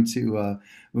I'm going to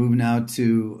move now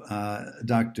to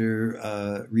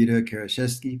Dr. Rita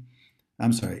Keresztesi.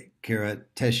 I'm sorry,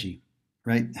 Keresztesi,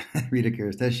 right? Rita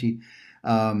Keresztesi.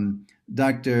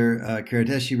 Dr.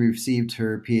 Keresztesi received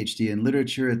her PhD in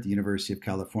literature at the University of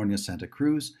California, Santa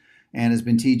Cruz, and has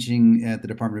been teaching at the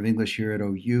Department of English here at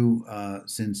OU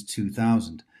since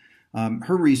 2000.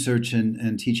 Her research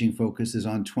and teaching focus is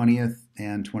on 20th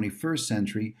and 21st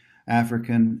century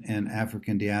African and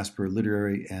African diaspora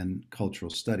literary and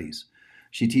cultural studies.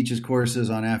 She teaches courses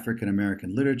on African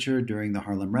American literature during the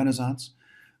Harlem Renaissance.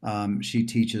 She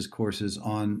teaches courses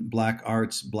on Black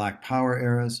arts, Black power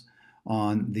eras,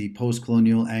 on the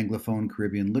post-colonial Anglophone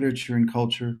Caribbean literature and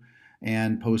culture,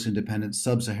 and post-independent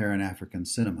sub-Saharan African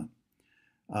cinema.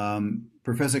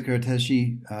 Professor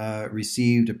Keresztesi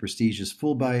received a prestigious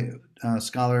Fulbright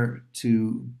scholar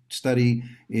to study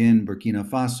in Burkina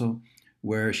Faso,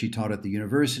 where she taught at the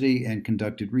university and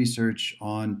conducted research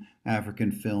on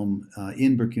African film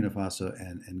in Burkina Faso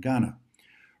and Ghana.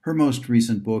 Her most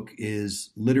recent book is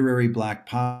Literary Black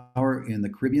Power in the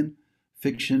Caribbean,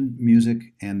 Fiction,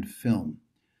 Music, and Film.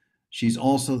 She's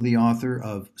also the author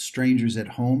of Strangers at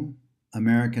Home,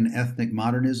 American Ethnic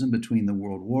Modernism Between the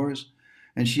World Wars,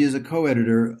 and she is a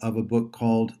co-editor of a book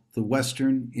called The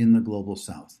Western in the Global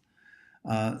South.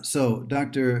 So,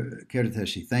 Dr.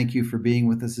 Keresztesi, thank you for being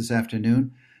with us this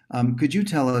afternoon. Could you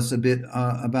tell us a bit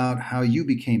about how you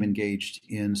became engaged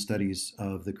in studies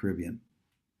of the Caribbean?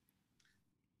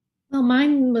 Well,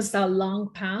 mine was a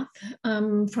long path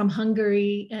from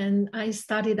Hungary, and I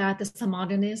studied that as a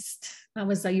modernist. I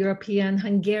was a European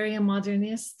Hungarian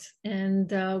modernist,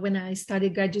 and when I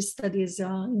studied graduate studies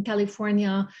in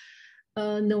California,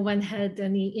 no one had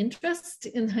any interest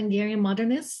in Hungarian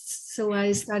modernists, so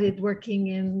I started working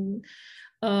in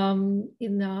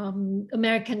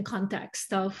American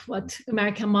context of what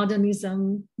American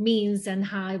modernism means and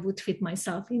how I would fit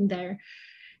myself in there.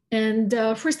 And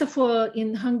first of all,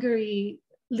 in Hungary,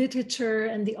 literature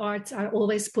and the arts are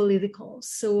always political.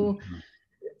 So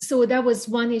that was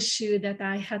one issue that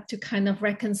I had to kind of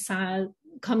reconcile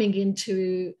coming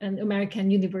into an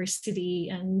American university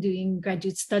and doing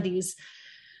graduate studies.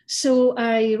 So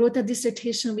I wrote a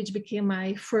dissertation, which became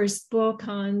my first book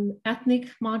on ethnic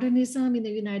modernism in the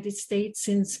United States,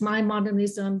 since my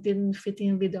modernism didn't fit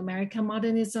in with American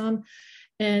modernism.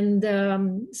 And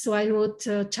so I wrote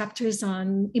chapters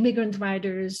on immigrant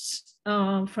writers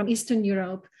from Eastern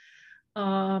Europe,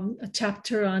 a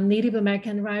chapter on Native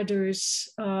American writers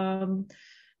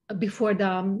before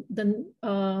the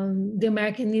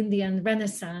American Indian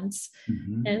Renaissance,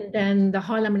 and then the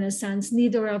Harlem Renaissance.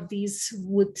 Neither of these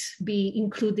would be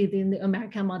included in the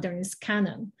American modernist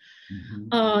canon.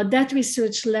 That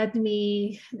research led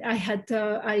me,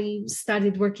 I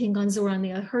started working on Zora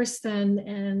Neale Hurston,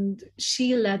 and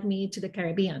she led me to the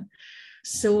Caribbean.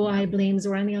 So I blame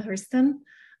Zora Neale Hurston,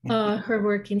 her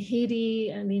work in Haiti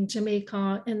and in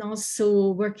Jamaica, and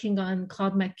also working on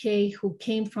Claude McKay, who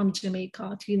came from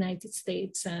Jamaica to the United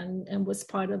States and was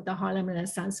part of the Harlem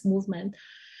Renaissance movement.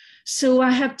 So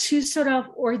I have two sort of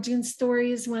origin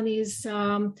stories. One is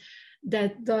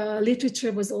that the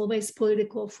literature was always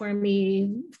political for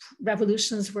me.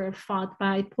 Revolutions were fought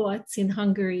by poets in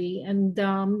Hungary.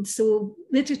 And so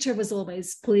literature was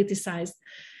always politicized.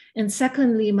 And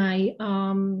secondly, my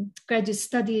graduate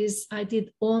studies, I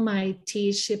did all my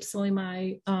TAships, all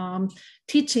my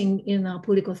teaching in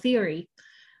political theory.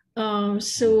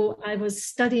 So I was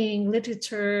studying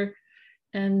literature,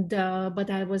 and but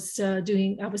I was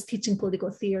teaching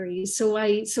political theory. So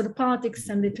politics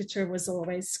and literature was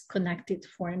always connected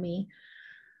for me.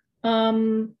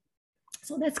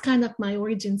 So that's kind of my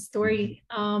origin story.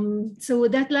 So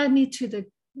that led me to the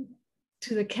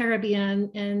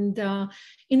Caribbean, and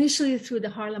initially through the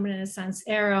Harlem Renaissance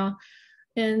era.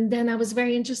 And then I was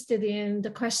very interested in the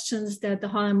questions that the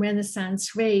Harlem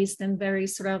Renaissance raised, and very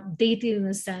sort of dated in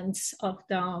the sense of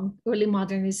the early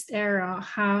modernist era,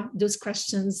 how those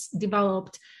questions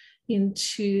developed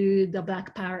into the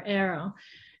Black Power era.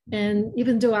 And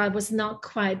even though I was not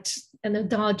quite an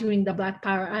adult during the Black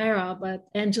Power era, but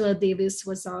Angela Davis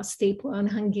was a staple on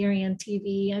Hungarian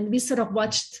TV, and we sort of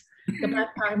watched the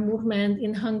Black Power movement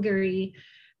in Hungary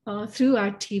through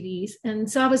our TVs.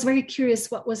 And so I was very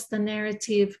curious, what was the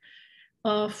narrative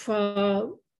of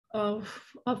the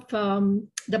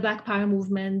Black Power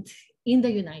movement in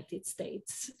the United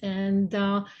States, and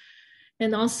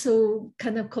also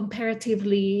kind of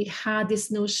comparatively how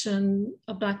this notion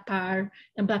of Black Power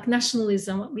and Black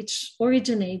nationalism, which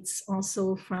originates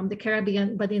also from the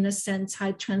Caribbean, but in a sense how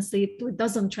it translates or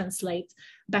doesn't translate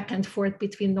back and forth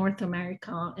between North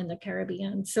America and the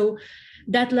Caribbean. So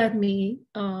that led me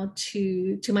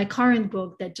to my current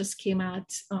book that just came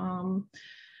out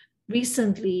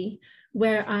recently,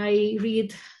 where I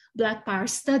read Black Power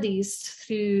studies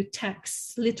through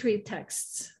texts, literary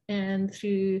texts, and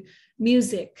through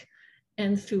music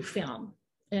and through film.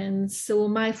 And so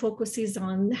my focus is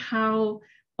on how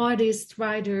artists,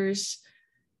 writers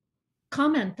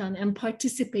comment on and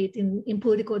participate in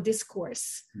political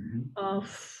discourse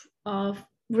of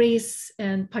race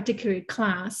and particularly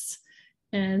class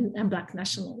and Black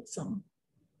nationalism.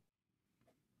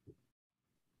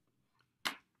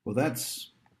 Well,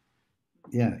 that's,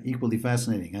 equally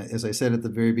fascinating. As I said at the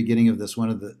very beginning of this, one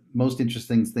of the most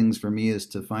interesting things for me is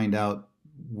to find out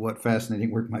what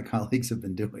fascinating work my colleagues have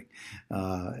been doing.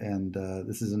 And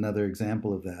this is another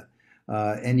example of that.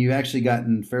 And you've actually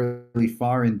gotten fairly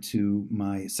far into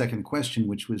my second question,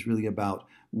 which was really about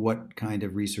what kind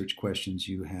of research questions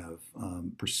you have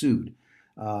pursued.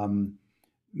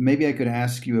 Maybe I could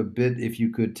ask you a bit, if you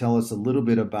could tell us a little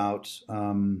bit about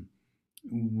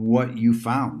what you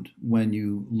found when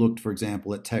you looked, for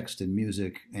example, at text and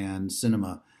music and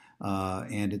cinema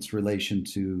and its relation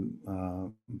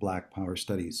to Black Power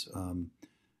studies.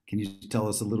 Can you tell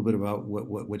us a little bit about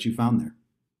what you found there?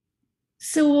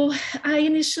 So I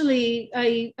usually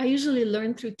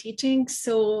learn through teaching.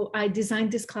 So I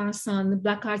designed this class on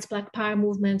Black Arts, Black Power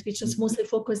movement, which is mostly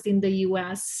focused in the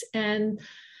US. And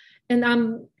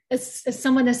I'm, as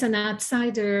someone, as an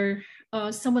outsider,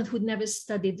 someone who'd never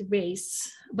studied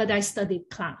race, but I studied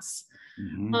class.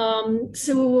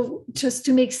 So just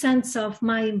to make sense of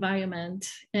my environment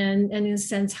and in a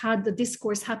sense how the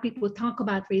discourse, how people talk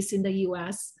about race in the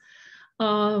US,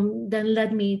 then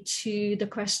led me to the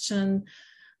question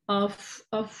of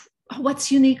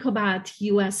what's unique about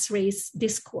US race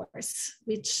discourse,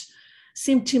 which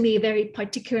seemed to me very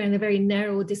particular and a very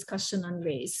narrow discussion on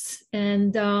race.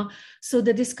 And so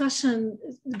the discussion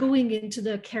going into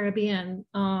the Caribbean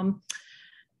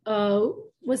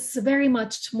was very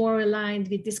much more aligned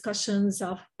with discussions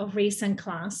of race and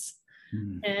class,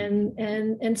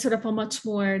 and sort of a much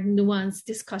more nuanced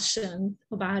discussion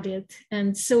about it.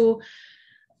 And so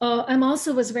I'm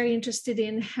also was very interested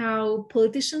in how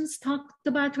politicians talked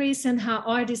about race and how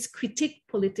artists critique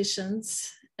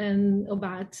politicians and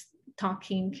about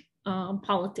talking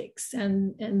politics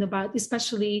and about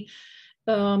especially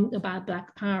about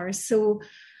Black Power. So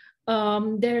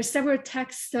there are several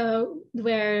texts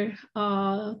where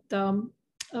the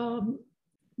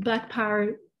Black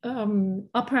Power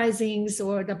uprisings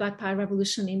or the Black Power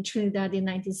Revolution in Trinidad in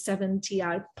 1970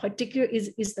 are particular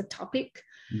is the topic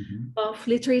of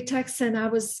literary texts, and I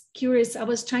was curious. I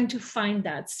was trying to find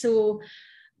that. So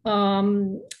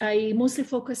I mostly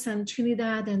focus on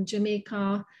Trinidad and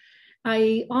Jamaica.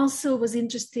 I also was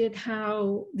interested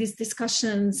how these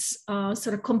discussions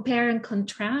sort of compare and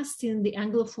contrast in the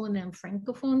Anglophone and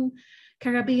Francophone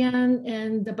Caribbean,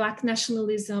 and the Black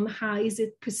nationalism, how is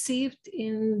it perceived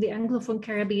in the Anglophone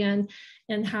Caribbean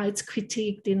and how it's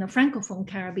critiqued in the Francophone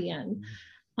Caribbean.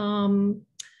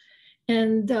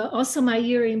 And also my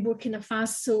year in Burkina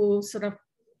Faso sort of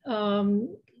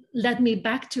led me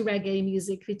back to reggae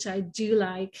music, which I do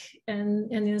like,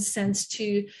 and in a sense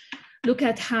to look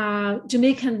at how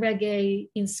Jamaican reggae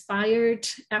inspired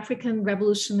African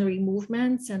revolutionary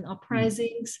movements and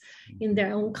uprisings in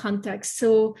their own context.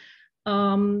 So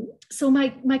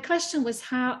my question was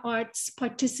how arts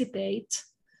participate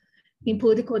in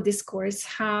political discourse,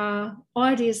 how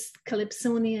artists,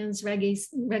 calypsonians,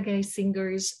 reggae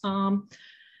singers,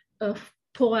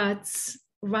 poets,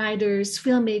 writers,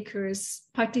 filmmakers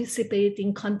participate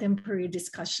in contemporary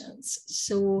discussions.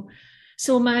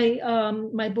 So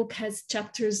my book has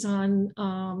chapters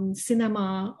on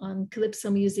cinema, on calypso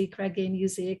music, reggae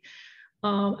music.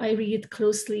 I read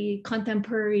closely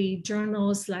contemporary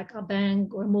journals like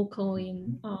Abang or Moko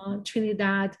in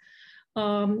Trinidad.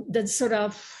 that sort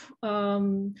of,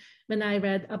 when I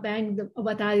read AFAM,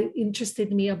 what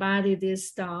interested me about it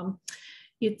is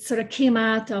it sort of came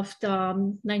out of the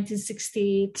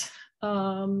 1968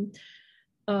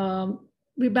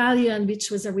 rebellion, which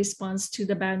was a response to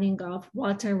the banning of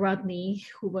Walter Rodney,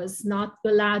 who was not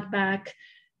allowed back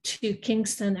to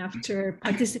Kingston after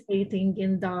participating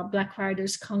in the Black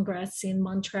Riders Congress in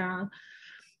Montreal.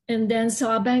 And then so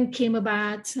AFAM came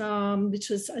about, which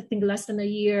was, I think, less than a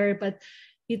year, but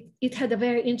it had a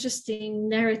very interesting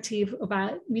narrative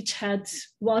about, which had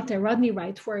Walter Rodney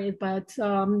write for it, but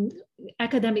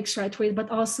academics write for it, but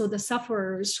also the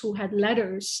sufferers who had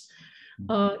letters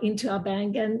into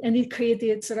AFAM, and it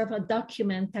created sort of a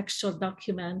document, textual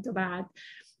document about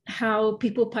how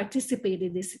people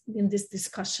participated in this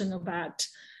discussion about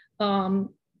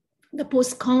the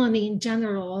post-colony in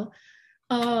general,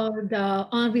 the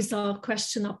unresolved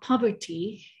question of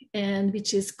poverty, and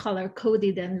which is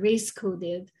color-coded and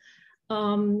race-coded,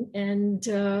 and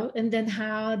then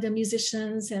how the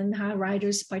musicians and how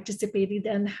writers participated,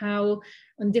 and how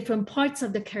on different parts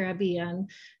of the Caribbean,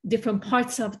 different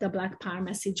parts of the Black Power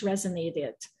message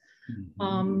resonated.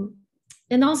 Mm-hmm.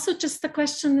 And also just the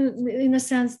question, in a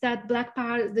sense, that Black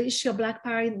Power, the issue of Black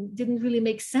Power didn't really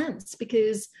make sense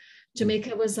because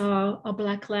Jamaica was a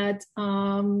Black-led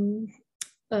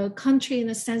country. In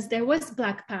a sense, there was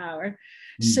Black Power.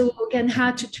 So again,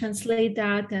 how to translate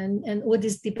that, and all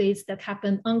these debates that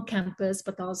happened on campus,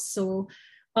 but also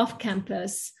off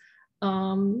campus.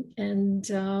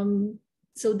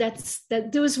 So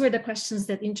those were the questions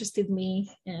that interested me,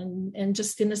 and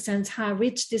just in a sense, how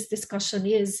rich this discussion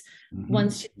is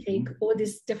once you take all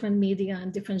these different media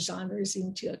and different genres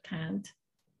into account.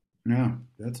 Yeah,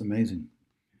 that's amazing.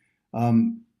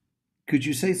 Could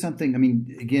you say something? I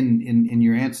mean, again, in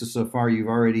your answers so far, you've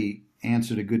already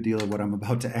answered a good deal of what I'm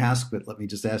about to ask, but let me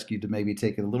just ask you to maybe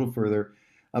take it a little further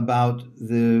about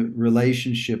the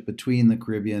relationship between the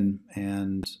Caribbean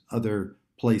and other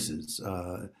places,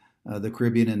 the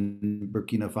Caribbean and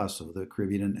Burkina Faso, the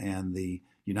Caribbean and the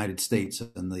United States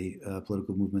and the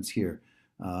political movements here,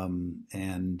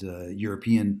 and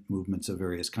European movements of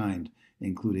various kind,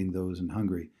 including those in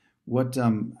Hungary.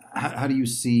 How do you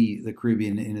see the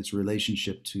Caribbean in its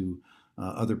relationship to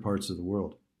other parts of the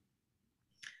world?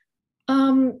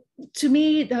 To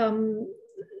me, the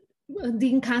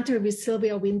encounter with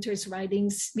Sylvia Wynter's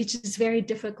writings, which is very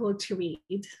difficult to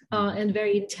read and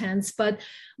very intense, but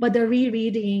the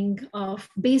rereading of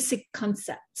basic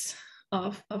concepts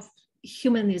of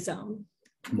humanism,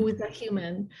 who is a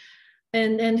human,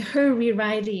 and her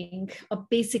rewriting of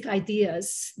basic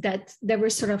ideas that were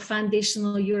sort of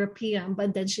foundational European,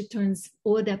 but then she turns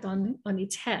all that on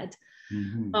its head.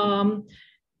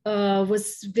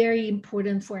 Was very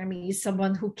important for me,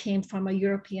 someone who came from a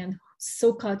European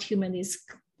so-called humanist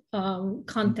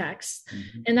context.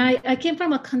 And I came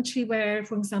from a country where,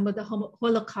 for example, the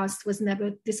Holocaust was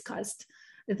never discussed.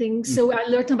 I think so. I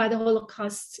learned about the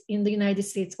Holocaust in the United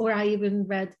States, or I even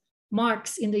read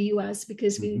Marx in the US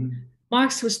because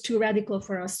Marx was too radical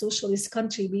for a socialist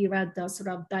country. We read the sort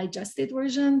of digested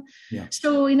version. Yeah.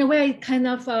 So in a way, kind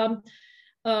of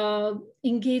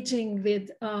engaging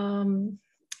with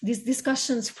these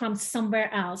discussions from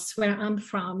somewhere else, where I'm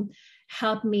from,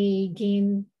 helped me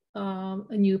gain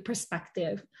a new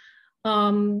perspective.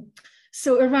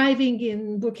 So arriving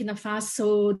in Burkina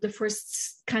Faso, the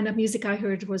first kind of music I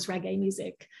heard was reggae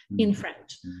music in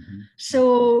French.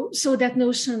 So that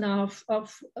notion of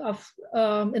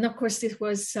and of course it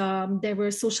was there were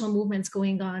social movements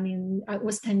going on it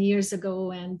was 10 years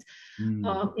ago, and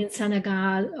in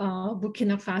Senegal,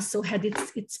 Burkina Faso had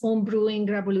its own brewing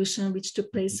revolution, which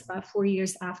took place about 4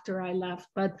 years after I left.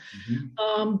 But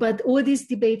all these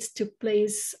debates took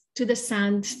place to the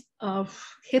sound of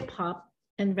hip hop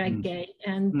and reggae,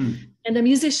 and the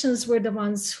musicians were the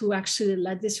ones who actually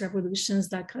led these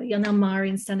revolutions. Like Y'en a Marre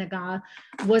in Senegal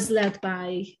was led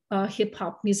by hip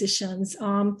hop musicians.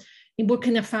 In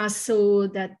Burkina Faso,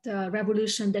 that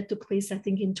revolution that took place, I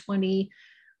think, in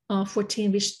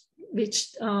 2014,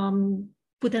 which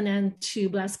put an end to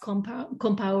Blaise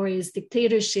Compaoré's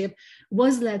dictatorship,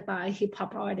 was led by hip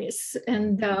hop artists,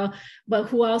 and but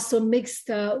who also mixed.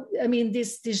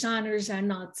 These genres are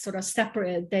not sort of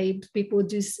separate. People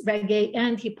do reggae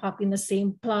and hip hop in the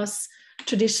same, plus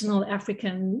traditional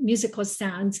African musical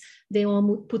sounds. They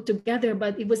all put together,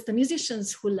 but it was the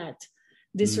musicians who led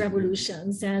these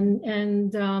revolutions,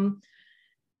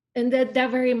 and that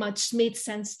very much made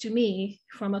sense to me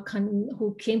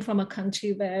who came from a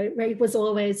country where it was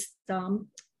always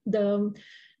the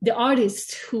the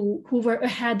artists who were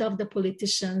ahead of the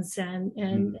politicians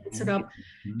and sort of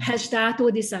hashed out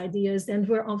all these ideas and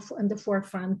were on the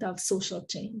forefront of social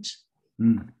change.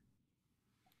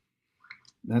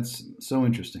 That's so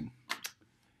interesting.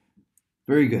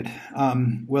 Very good.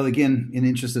 Well, again, in the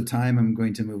interest of time, I'm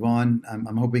going to move on.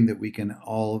 I'm hoping that we can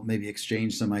all maybe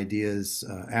exchange some ideas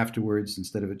afterwards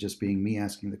instead of it just being me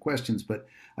asking the questions. But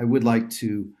I would like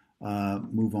to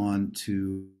move on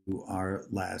to our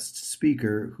last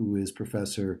speaker, who is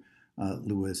Professor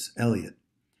Lewis Eliot.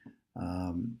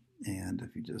 And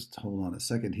if you just hold on a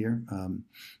second here.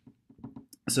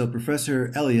 So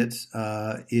Professor Eliot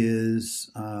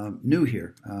is new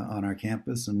here on our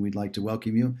campus, and we'd like to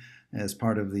welcome you as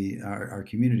part of our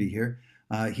community here.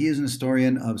 He is an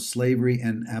historian of slavery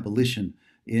and abolition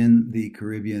in the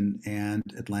Caribbean and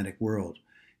Atlantic world.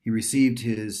 He received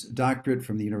his doctorate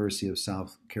from the University of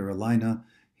South Carolina,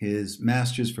 his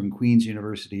master's from Queen's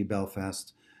University,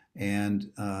 Belfast,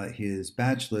 and his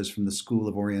bachelor's from the School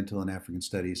of Oriental and African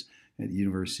Studies at the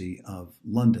University of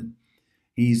London.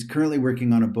 He's currently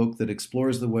working on a book that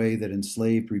explores the way that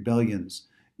enslaved rebellions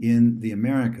in the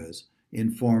Americas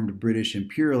informed British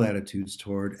imperial attitudes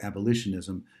toward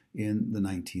abolitionism in the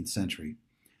 19th century.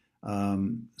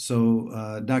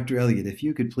 Dr. Eliot, if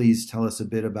you could please tell us a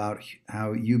bit about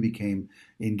how you became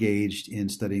engaged in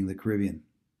studying the Caribbean.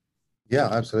 Yeah,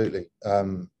 absolutely.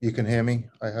 You can hear me,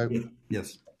 I hope?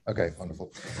 Yes. Okay,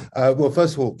 wonderful. Well,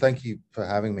 first of all, thank you for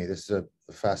having me. This is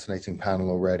a fascinating panel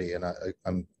already, and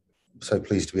I'm so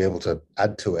pleased to be able to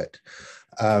add to it.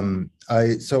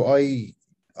 I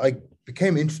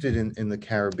became interested in the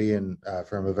Caribbean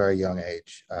from a very young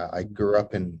age. I grew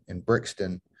up in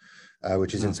Brixton,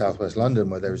 which is in southwest London,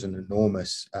 where there is an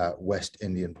enormous West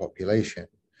Indian population.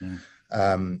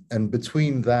 And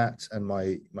between that and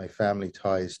my family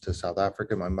ties to South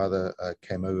Africa, my mother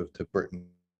came over to Britain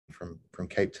from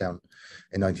Cape Town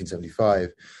in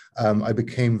 1975. I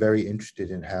became very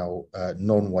interested in how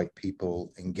non-white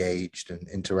people engaged and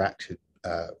interacted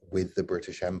with the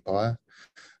British Empire.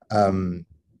 And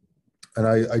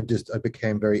I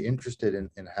became very interested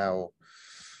in how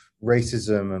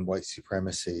racism and white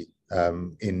supremacy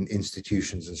in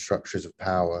institutions and structures of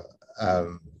power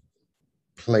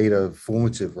played a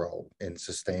formative role in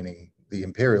sustaining the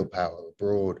imperial power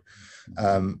abroad.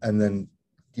 And then,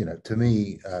 to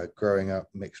me, growing up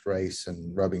mixed race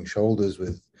and rubbing shoulders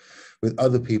with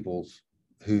other peoples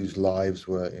whose lives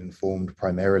were informed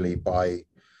primarily by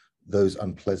those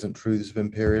unpleasant truths of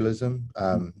imperialism,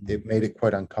 it made it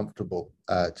quite uncomfortable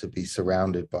to be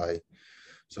surrounded by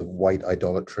sort of white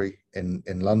idolatry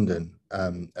in London.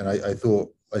 And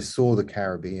I saw the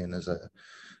Caribbean as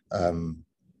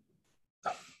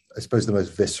I suppose the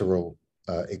most visceral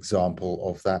example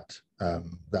of that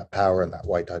power and that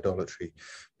white idolatry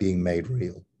being made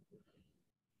real.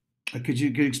 Could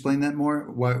you explain that more?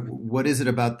 What is it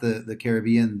about the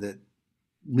Caribbean that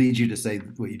leads you to say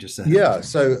what you just said? Yeah,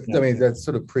 so I mean that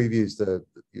sort of previews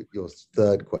your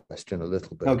third question a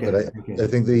little bit. Okay. But I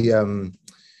think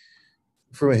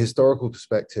from a historical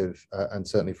perspective, and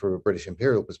certainly from a British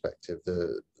imperial perspective,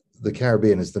 the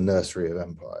Caribbean is the nursery of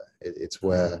empire. It's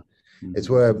where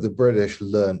the British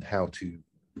learned how to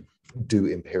do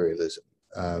imperialism.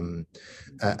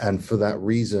 And for that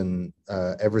reason,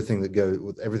 everything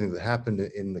that happened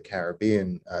in the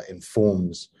Caribbean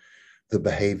informs the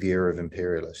behavior of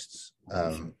imperialists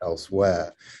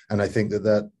elsewhere. And I think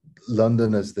that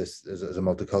London as a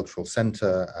multicultural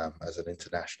center, as an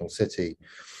international city,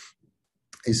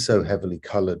 is so heavily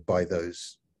colored by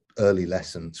those early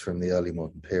lessons from the early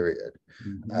modern period,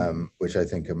 which I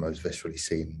think are most viscerally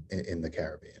seen in the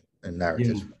Caribbean and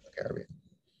narratives from the Caribbean.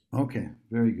 Okay,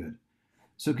 very good.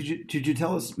 So could you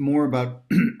tell us more about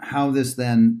how this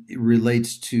then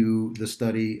relates to the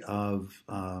study of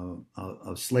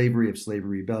slavery, of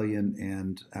slavery rebellion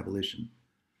and abolition?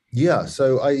 Yeah,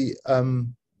 so I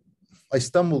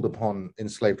stumbled upon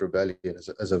enslaved rebellion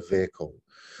as a vehicle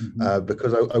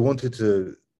because I wanted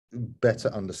to better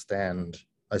understand,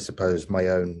 I suppose, my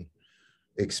own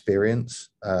experience,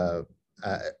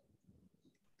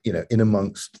 in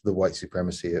amongst the white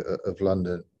supremacy of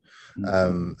London,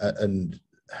 and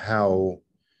how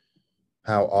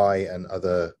I and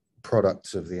other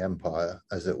products of the empire,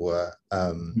 as it were,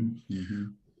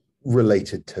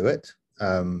 related to it.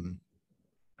 And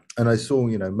I saw,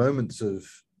 moments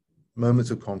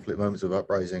of conflict, moments of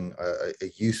uprising are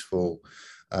useful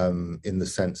in the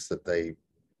sense that they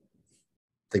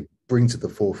bring to the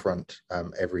forefront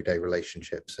everyday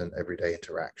relationships and everyday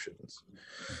interactions.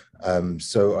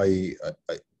 So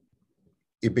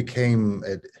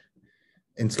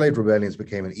enslaved rebellions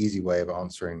became an easy way of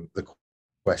answering the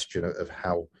question of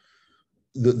how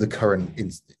the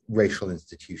current racial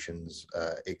institutions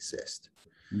exist.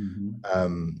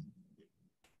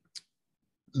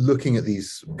 Looking at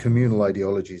these communal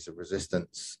ideologies of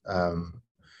resistance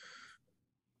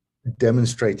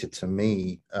demonstrated to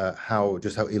me how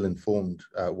ill-informed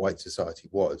white society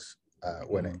was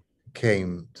when it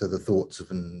came to the thoughts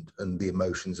of and the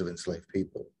emotions of enslaved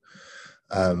people,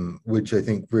 which I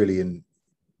think really,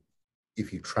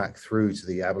 if you track through to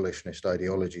the abolitionist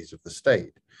ideologies of the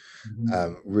state,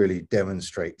 really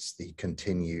demonstrates the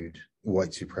continued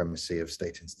white supremacy of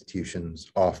state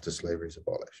institutions after slavery is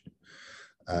abolished.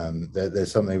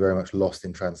 There's something very much lost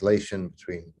in translation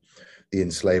between the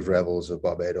enslaved rebels of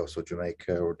Barbados or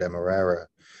Jamaica or Demerara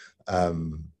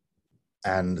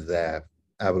and their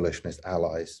abolitionist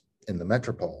allies in the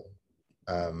metropole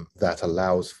that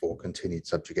allows for continued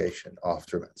subjugation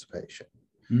after emancipation.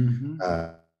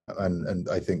 And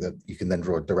I think that you can then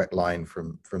draw a direct line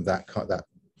from that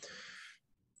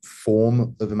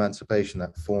form of emancipation,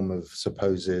 that form of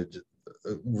supposed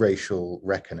racial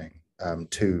reckoning,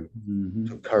 to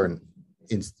current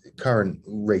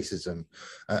racism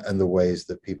and the ways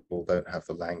that people don't have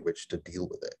the language to deal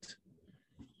with it.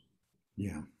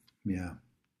 Yeah.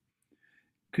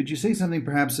 Could you say something,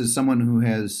 perhaps, as someone who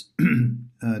has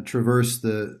traversed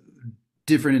the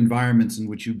different environments in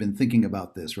which you've been thinking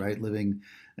about this, right? Living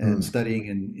and studying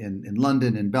in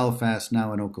London, in Belfast,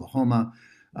 now in Oklahoma,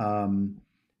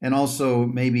 and also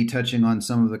maybe touching on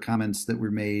some of the comments that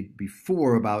were made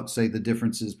before about, say, the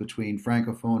differences between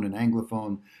Francophone and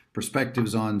Anglophone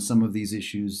perspectives on some of these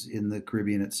issues in the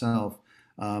Caribbean itself.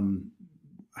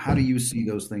 How do you see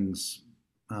those things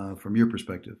from your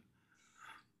perspective?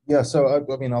 Yeah, so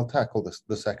I mean, I'll tackle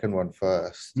the second one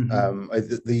first.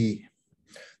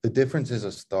 The differences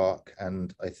are stark,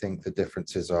 and I think the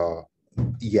differences are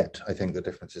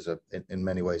in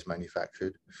many ways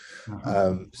manufactured.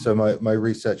 So my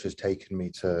research has taken me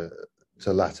to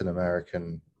Latin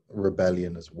American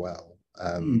rebellion as well,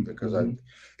 because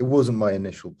it wasn't my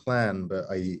initial plan, but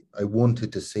I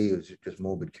wanted to see, it was just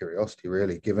morbid curiosity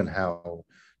really, given how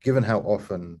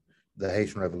often the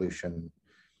Haitian Revolution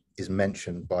is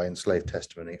mentioned by enslaved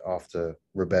testimony after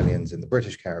rebellions in the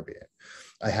British Caribbean.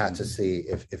 I had to see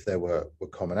if there were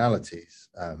commonalities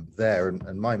there.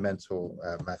 And my mentor,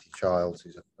 Matthew Childs,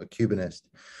 who's a Cubanist,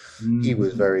 he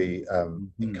was very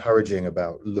encouraging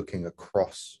about looking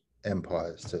across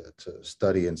empires to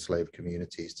study enslaved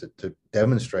communities, to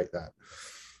demonstrate that.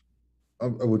 I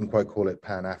wouldn't quite call it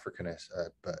Pan-Africanist,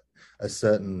 but a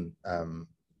certain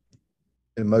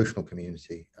emotional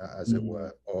community, as it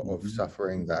were, of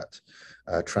suffering that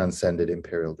transcended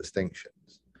imperial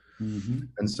distinctions.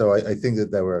 And so I think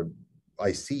that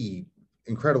I see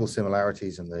incredible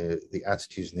similarities in the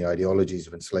attitudes and the ideologies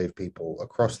of enslaved people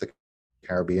across the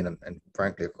Caribbean and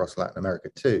frankly across Latin America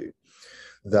too,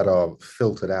 that are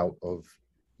filtered out of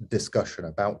discussion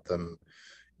about them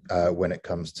when it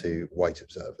comes to white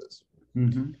observers.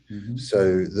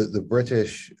 So the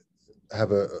British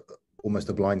have almost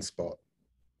a blind spot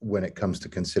when it comes to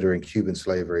considering Cuban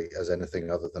slavery as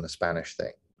anything other than a Spanish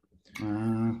thing.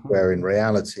 Where in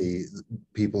reality,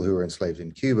 people who are enslaved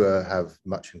in Cuba have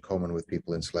much in common with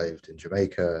people enslaved in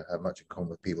Jamaica, have much in common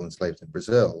with people enslaved in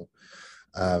Brazil.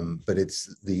 But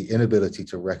it's the inability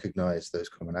to recognize those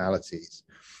commonalities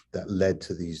that led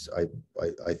to these,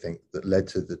 I think, that led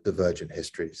to the divergent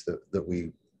histories that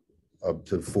we are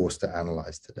forced to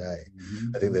analyze today.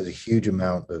 I think there's a huge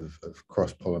amount of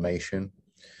cross-pollination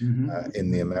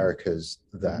in the Americas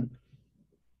that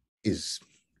is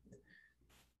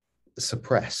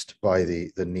suppressed by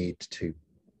the need to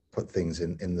put things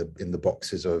in the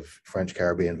boxes of French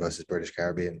Caribbean versus British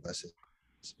Caribbean versus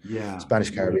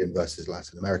Spanish Caribbean versus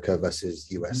Latin America versus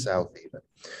US South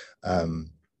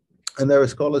even. And there are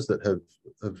scholars that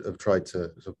have tried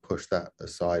to sort of push that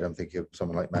aside. I'm thinking of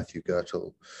someone like Matthew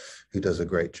Gertel, who does a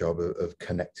great job of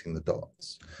connecting the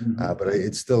dots. But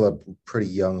it's still a pretty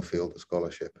young field of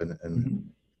scholarship,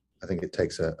 and I think it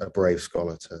takes a brave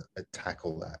scholar to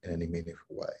tackle that in any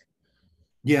meaningful way.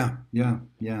 Yeah.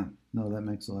 No, that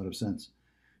makes a lot of sense.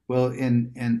 Well,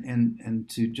 and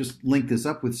to just link this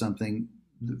up with something,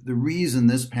 the reason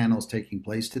this panel is taking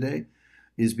place today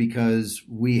is because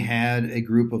we had a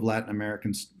group of Latin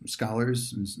American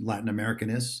scholars, Latin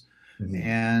Americanists,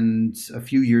 and a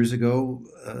few years ago,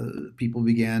 people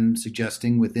began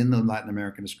suggesting within the Latin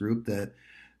Americanist group that,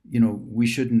 we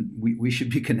should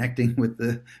be connecting with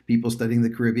the people studying the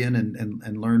Caribbean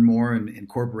and learn more and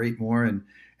incorporate more.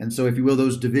 And so, if you will,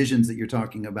 those divisions that you're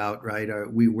talking about, right,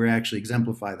 we're actually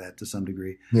exemplify that to some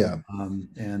degree. Yeah.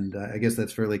 And I guess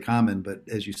that's fairly common, but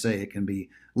as you say, it can be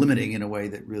limiting in a way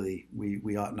that really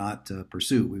we ought not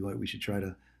pursue. We should try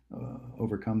to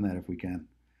overcome that if we can.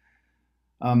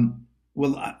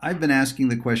 Well, I've been asking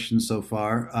the questions so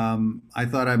far. I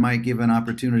thought I might give an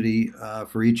opportunity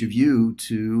for each of you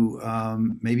to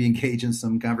maybe engage in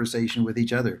some conversation with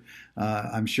each other.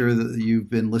 I'm sure that you've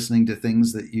been listening to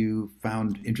things that you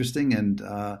found interesting. And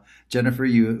Jennifer,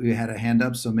 you had a hand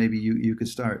up, so maybe you could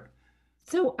start.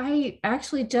 So I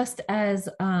actually, just as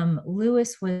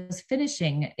Lewis was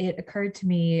finishing, it occurred to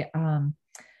me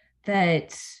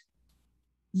that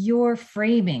your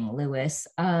framing, Lewis,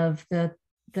 of the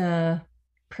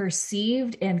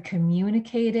perceived and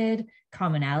communicated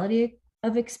commonality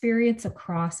of experience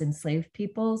across enslaved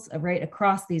peoples, right,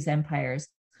 across these empires,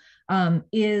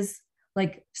 is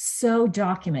like so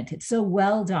documented, so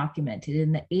well documented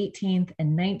in the 18th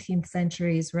and 19th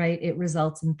centuries, right? It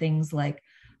results in things like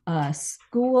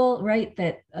school, right,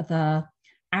 that the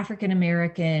African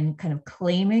American kind of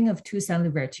claiming of Toussaint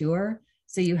Louverture.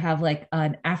 So you have like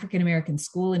an African American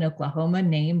school in Oklahoma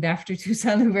named after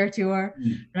Toussaint Louverture,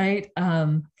 right?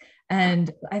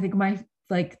 And I think my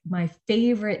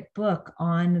favorite book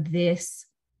on this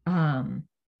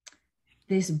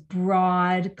this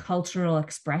broad cultural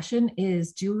expression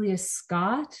is Julius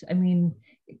Scott. I mean,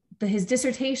 his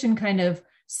dissertation kind of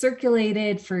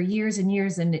circulated for years and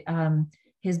years, and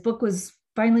his book was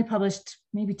finally published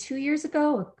maybe 2 years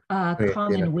ago,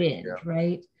 Common Wind, yeah.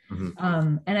 Right?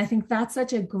 Mm-hmm. And I think that's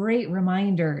such a great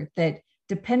reminder that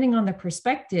depending on the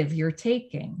perspective you're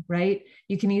taking, right,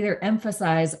 you can either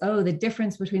emphasize, the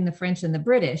difference between the French and the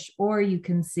British, or you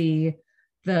can see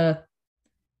the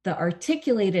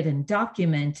articulated and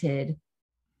documented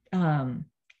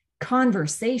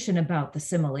conversation about the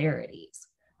similarities.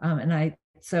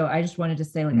 So I just wanted to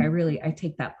say, like, I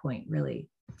take that point really.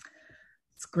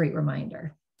 It's a great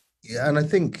reminder. Yeah, and I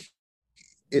think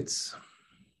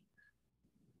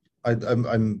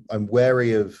I'm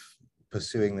wary of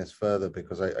pursuing this further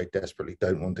because I desperately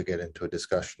don't want to get into a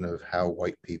discussion of how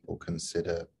white people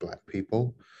consider Black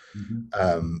people.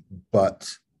 Mm-hmm. But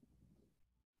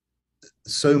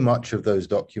so much of those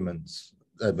documents,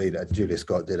 I mean, Julius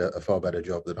Scott did a far better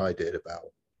job than I did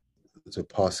about sort of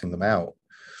passing them out,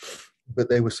 but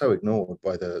they were so ignored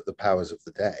by the powers of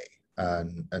the day,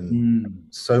 and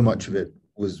so much of it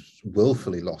was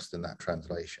willfully lost in that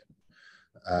translation.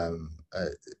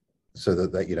 So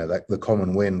that the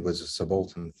common wind was a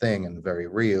subaltern thing and very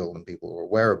real, and people were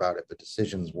aware about it, but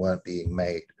decisions weren't being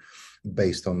made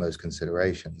based on those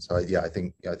considerations. So I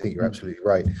think you're absolutely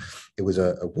right. It was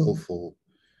a willful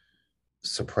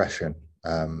suppression,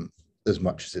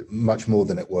 much more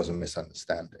than it was a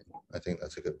misunderstanding. I think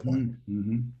that's a good point.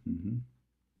 Mm-hmm. Mm-hmm.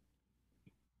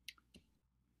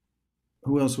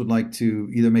 Who else would like to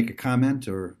either make a comment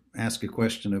or ask a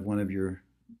question of one of your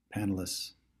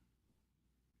panelists?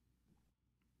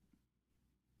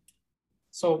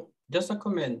 So just a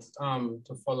comment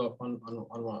to follow up on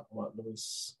what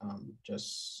Lewis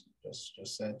just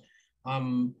said.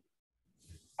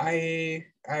 I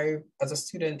as a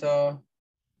student of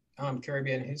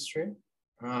Caribbean history,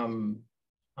 I'm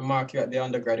marking at the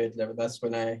undergraduate level. That's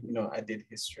when I did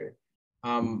history.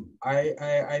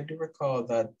 I do recall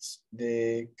that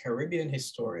the Caribbean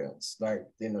historians, like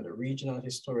the regional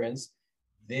historians,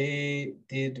 they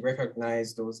did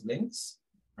recognize those links,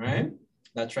 right? Mm-hmm.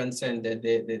 That transcended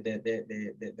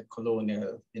the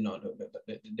colonial,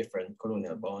 the different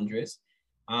colonial boundaries.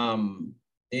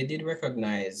 They did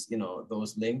recognize,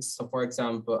 those links. So, for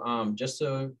example, just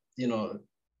to,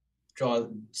 draw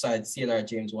aside C.L.R.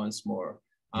 James once more,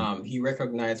 he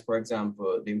recognized, for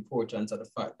example, the importance of the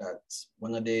fact that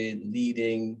one of the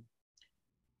leading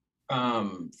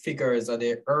figures of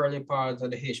the early part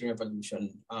of the Haitian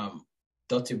Revolution,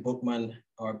 Dutty Bookman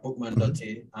or Bookman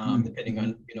Dutty, depending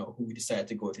on who we decide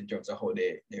to go with in terms of how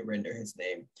they render his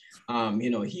name.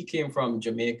 He came from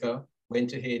Jamaica, went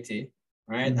to Haiti,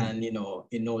 right? And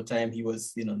in no time he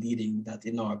was leading that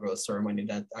inaugural ceremony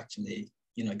that actually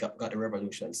got the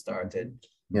revolution started.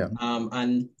 Yeah.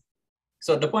 And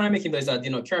so the point I'm making is that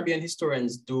Caribbean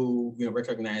historians do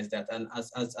recognize that, and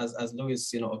as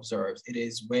Lewis observes, it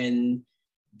is when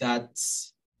that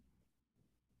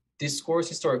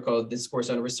historical discourse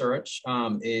and research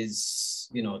is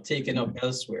taken up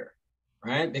elsewhere,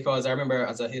 right? Because I remember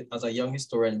as a young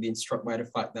historian being struck by the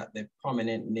fact that the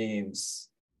prominent names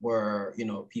were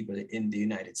people in the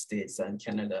United States and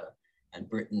Canada and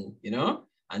Britain,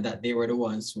 and that they were the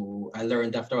ones who, I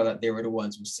learned after all that they were the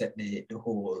ones who set the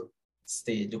whole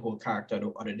stage, the whole character,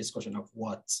 or the discussion of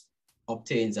what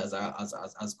obtains as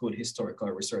good historical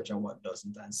research and what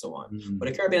doesn't, and so on. Mm-hmm. But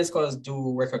the Caribbean scholars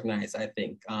do recognize, I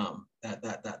think,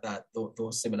 that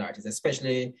those similarities,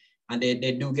 especially And they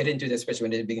do get into it, especially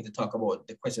when they begin to talk about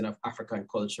the question of African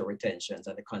cultural retentions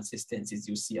and the consistencies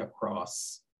you see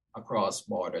across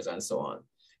borders and so on.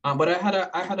 But I had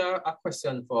a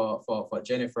question for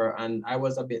Jennifer, and I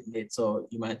was a bit late, so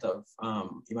you might have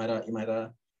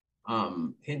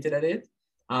hinted at it.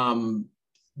 On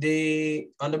the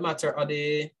matter of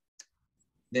the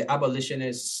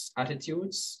abolitionist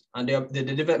attitudes and the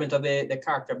development of the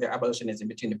character of the abolitionism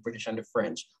between the British and the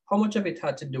French, how much of it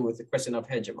had to do with the question of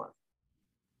hegemony?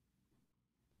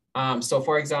 So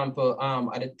for example,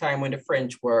 at the time when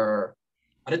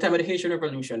at the time of the Haitian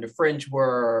Revolution, the French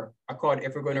were, according,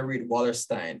 if we're going to read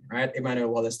Wallerstein, right? Emmanuel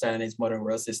Wallerstein and his modern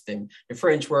world system, the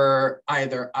French were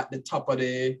either at the top of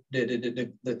the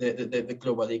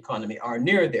global economy or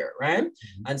near there, right?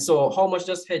 Mm-hmm. And so how much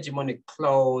does hegemony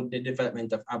cloud the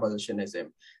development of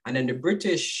abolitionism? And then the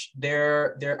British,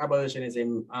 their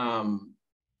abolitionism,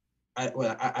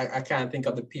 I can't think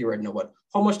of the period now, but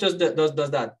how much does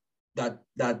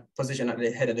that position at the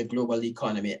head of the global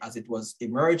economy as it was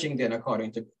emerging then,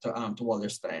 according to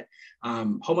Wallerstein,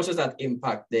 how much does that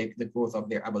impact the growth of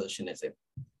their abolitionism?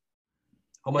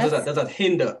 How much does that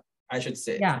hinder, I should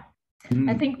say? Yeah,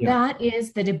 I think that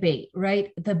is the debate,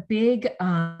 right? The big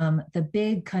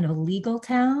kind of legal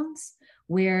towns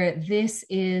where this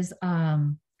is,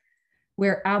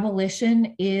 where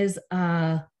abolition is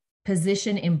a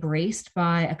position embraced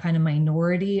by a kind of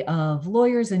minority of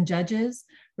lawyers and judges,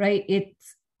 right?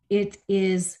 It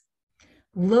is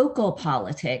local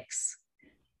politics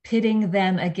pitting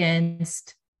them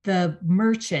against the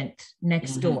merchant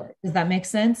next door. Does that make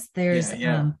sense? There's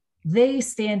they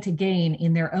stand to gain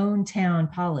in their own town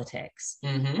politics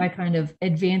by kind of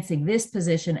advancing this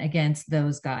position against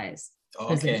those guys.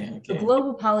 The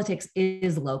global politics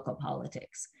is local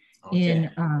politics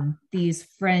in these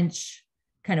French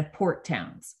kind of port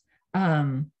towns.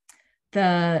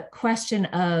 The question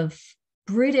of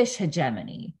British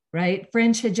hegemony, right?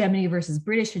 French hegemony versus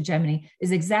British hegemony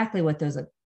is exactly what those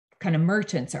kind of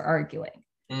merchants are arguing,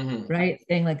 right?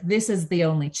 Saying like, this is the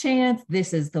only chance,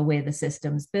 this is the way the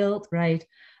system's built, right?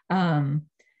 And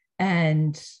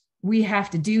we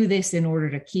have to do this in order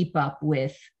to keep up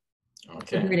with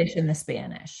the British and the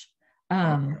Spanish.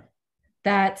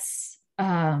 That's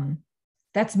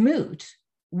moot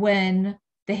when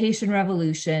the Haitian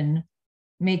Revolution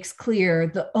makes clear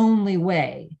the only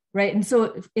way, right? And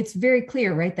so it's very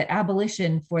clear, right, that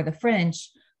abolition for the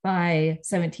French by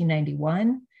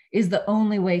 1791 is the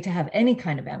only way to have any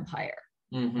kind of empire,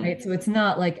 right? So it's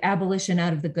not like abolition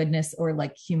out of the goodness or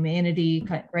like humanity,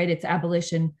 right? It's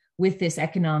abolition with this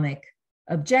economic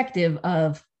objective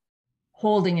of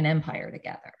holding an empire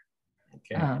together.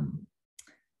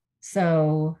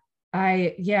 So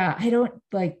I don't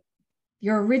like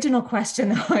your original question,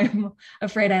 though. I'm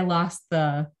afraid I lost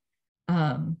the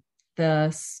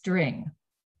string.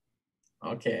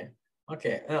 Okay.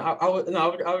 I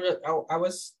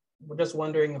was just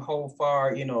wondering how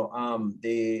far,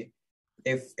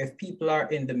 if people are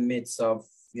in the midst of,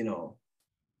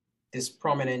 this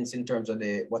prominence in terms of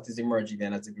what is emerging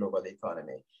then as a global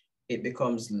economy, it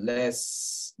becomes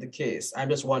less the case. I'm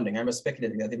just wondering, I'm just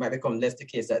speculating that it might become less the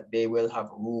case that they will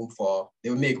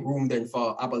make room then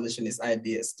for abolitionist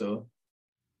ideas to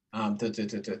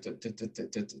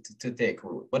take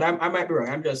root. But I might be wrong.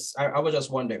 I was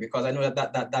just wondering, because I know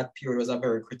that period was a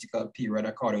very critical period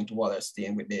according to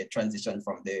Wallerstein, with the transition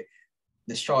from the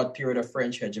short period of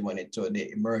French hegemony to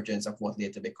the emergence of what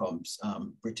later becomes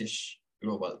British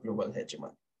global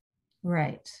hegemony.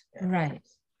 Right.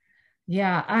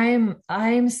 Yeah,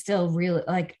 I'm still really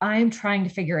like, I'm trying to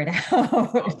figure it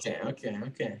out.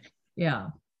 Okay.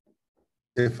 Yeah.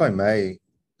 If I may,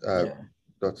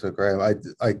 Dr. Graham,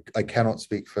 I cannot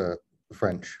speak for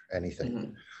French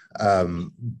anything,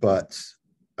 but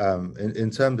in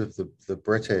terms of the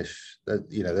British,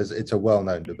 it's a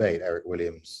well-known debate. Eric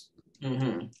Williams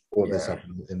brought this up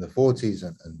in the 40s,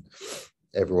 and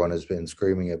everyone has been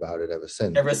screaming about it ever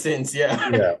since.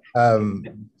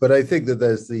 But I think that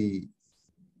there's the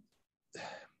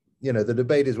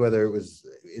debate is whether is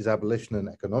abolition an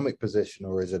economic position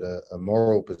or is it a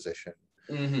moral position.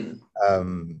 It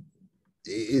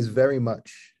is very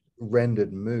much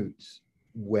rendered moot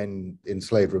when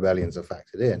enslaved rebellions are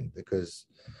factored in, because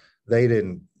they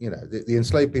didn't, the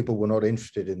enslaved people were not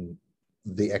interested in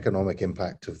the economic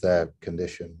impact of their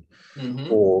condition,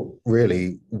 or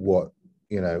really what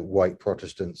white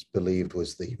Protestants believed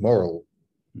was the moral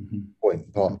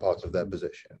part of their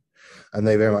position. And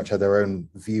they very much had their own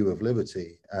view of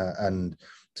liberty. And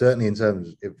certainly in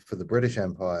terms for the British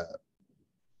Empire,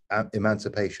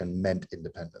 emancipation meant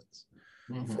independence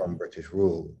from British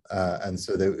rule. And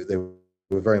so they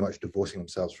were very much divorcing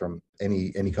themselves from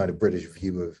any kind of British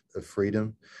view of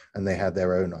freedom, and they had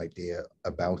their own idea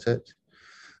about it,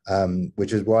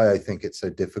 which is why I think it's so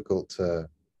difficult to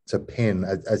pin,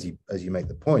 as you make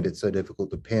the point, it's so difficult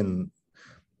to pin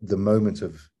the moment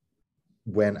of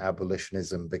when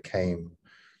abolitionism became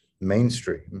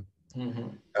mainstream,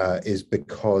 is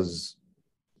because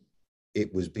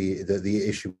the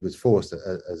issue was forced,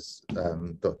 as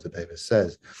Dr. Davis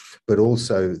says, but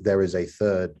also there is a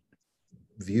third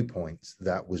viewpoint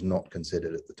that was not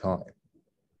considered at the time.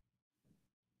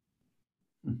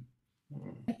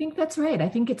 I think that's right. I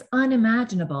think it's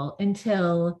unimaginable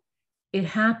until it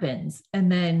happens,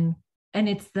 and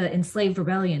it's the enslaved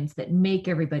rebellions that make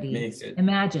everybody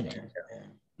imagine it.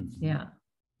 Yeah.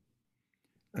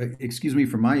 Excuse me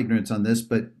for my ignorance on this,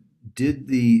 but did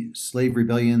the slave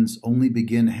rebellions only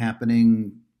begin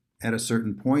happening at a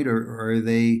certain point, or are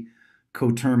they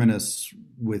coterminous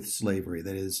with slavery?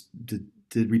 That is, did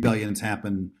rebellions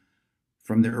happen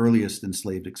from the earliest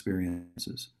enslaved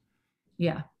experiences?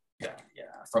 Yeah.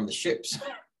 From the ships.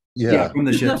 From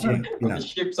the ships. From the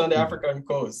ships on the African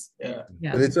coast. But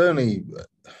it's only,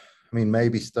 I mean,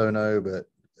 maybe Stono, but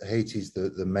Haiti's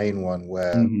the main one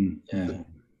where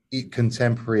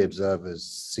contemporary observers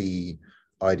see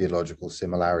ideological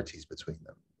similarities between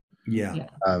them.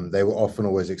 They were often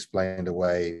always explained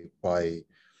away by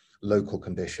local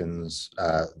conditions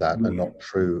that are not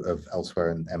true of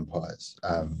elsewhere in empires.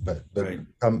 But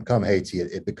come Haiti,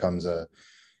 it becomes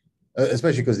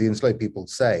especially because the enslaved people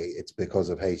say it's because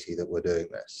of Haiti that we're doing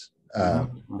this.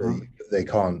 They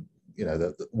can't,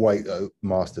 the white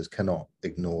masters cannot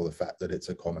ignore the fact that it's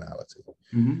a commonality.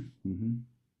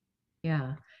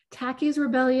 Yeah. Tacky's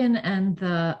rebellion and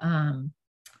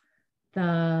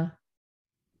the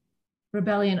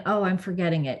rebellion, I'm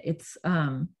forgetting it. It's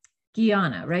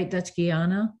Guyana, right? Dutch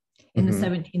Guyana in the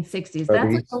 1760s.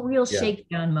 That's like a real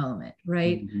shakedown moment,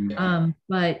 right?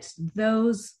 But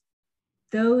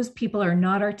those people are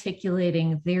not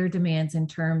articulating their demands in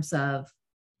terms of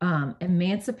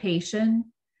emancipation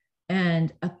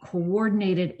and a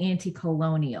coordinated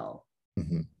anti-colonial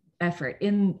effort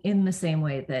in the same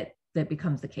way that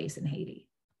becomes the case in Haiti.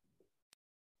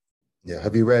 Yeah.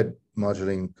 Have you read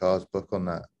Marjolaine Carr's book on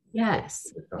that?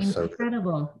 Yes.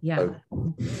 Incredible. Yeah.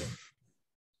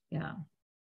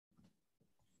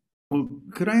 Well,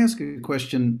 could I ask a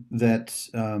question that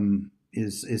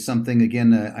is something,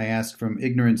 again, I ask from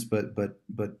ignorance, but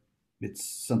it's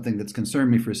something that's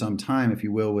concerned me for some time, if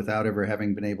you will, without ever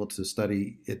having been able to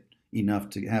study it enough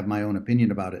to have my own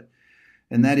opinion about it.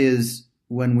 And that is,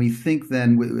 when we think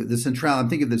then, I'm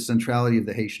thinking of the centrality of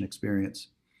the Haitian experience.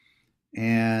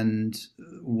 And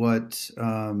what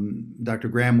Dr.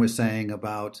 Graham was saying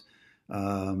about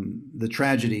the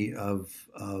tragedy of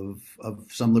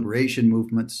some liberation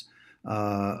movements,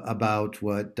 about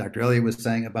what Dr. Eliot was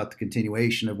saying about the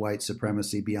continuation of white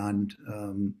supremacy beyond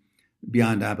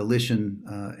abolition,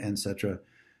 etc.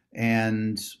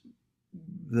 And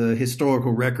the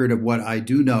historical record of what I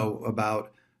do know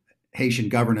about Haitian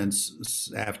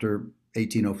governance after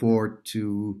 1804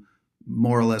 to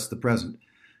more or less the present.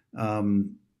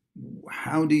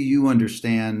 How do you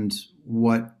understand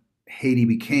what Haiti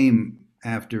became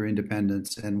after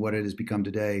independence and what it has become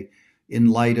today in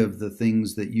light of the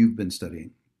things that you've been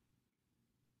studying?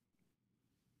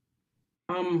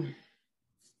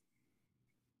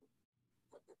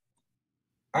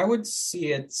 I would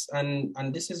see it,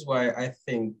 and this is why I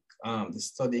think the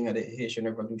studying of the Haitian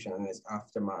Revolution and its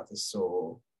aftermath is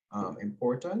so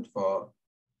important for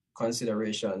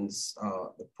considerations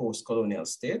the post-colonial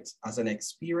state as an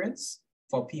experience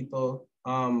for people,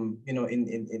 in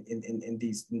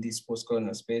these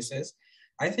post-colonial spaces.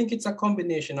 I think it's a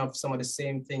combination of some of the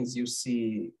same things you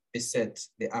see beset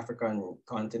the African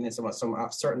continent, some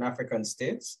certain African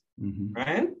states,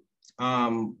 right?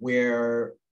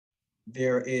 Where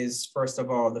there is, first of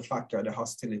all, the factor of the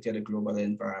hostility of the global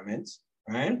environment,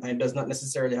 right? And it does not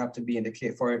necessarily have to be in the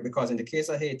case for it, because in the case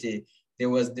of Haiti, there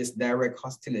was this direct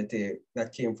hostility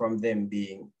that came from them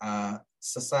being a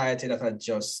society that had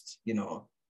just,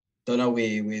 done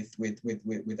away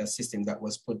with a system that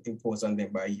was imposed on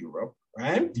them by Europe,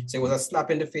 right? So it was a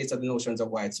slap in the face of the notions of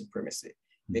white supremacy,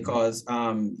 because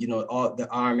all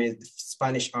the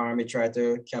Spanish army tried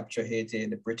to capture Haiti,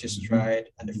 the British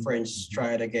tried, and the French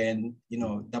tried again.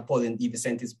 Napoleon even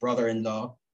sent his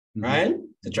brother-in-law, right,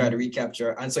 to try to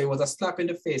recapture. And so it was a slap in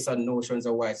the face of notions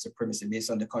of white supremacy based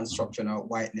on the construction of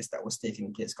whiteness that was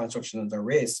taking place, construction of the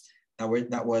race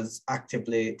that was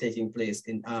actively taking place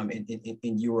in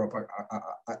Europe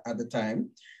at the time.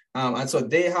 And so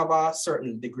they have a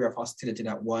certain degree of hostility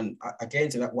that one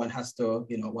has to,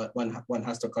 one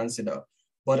has to consider.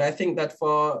 But I think that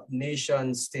for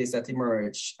nation states that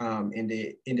emerged in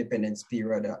the independence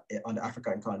period on the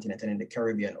African continent and in the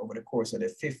Caribbean over the course of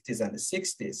the 50s and the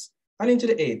 60s and into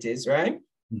the 80s, right?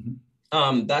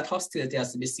 Mm-hmm. That hostility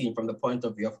has to be seen from the point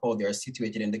of view of how they are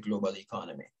situated in the global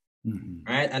economy,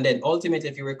 right? And then ultimately,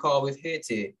 if you recall with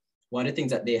Haiti, one of the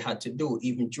things that they had to do,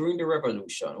 even during the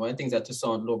revolution, one of the things that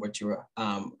Toussaint Louverture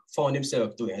found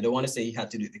himself doing, I don't want to say he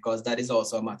had to do it because that is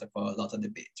also a matter for a lot of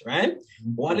debate, right?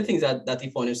 Mm-hmm. One of the things that he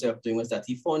found himself doing was that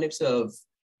he found himself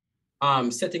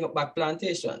setting up back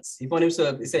plantations. He found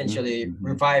himself essentially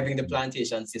reviving the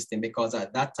plantation system because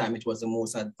at that time it was the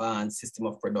most advanced system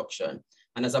of production.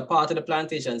 And as a part of the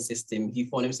plantation system, he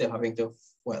found himself having to,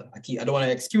 well, I don't want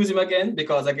to excuse him again,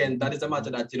 because again, that is a matter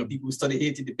that, people who study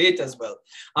Haiti debate as well.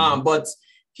 But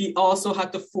he also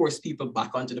had to force people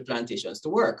back onto the plantations to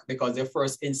work because their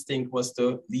first instinct was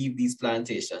to leave these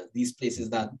plantations, these places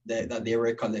that they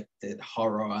recollected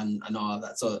horror and all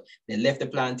that. So they left the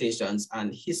plantations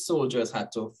and his soldiers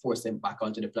had to force them back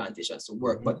onto the plantations to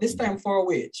work, but this time for a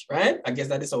wage, right? I guess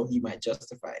that is how he might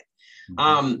justify it.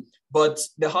 But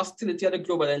the hostility of the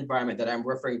global environment that I'm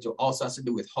referring to also has to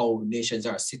do with how nations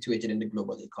are situated in the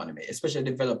global economy, especially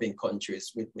developing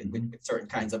countries with certain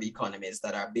kinds of economies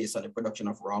that are based on the production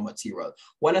of raw material.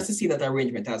 One has to see that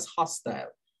arrangement as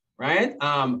hostile, right?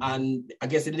 And I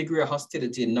guess the degree of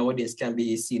hostility nowadays can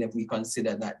be seen if we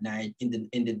consider that in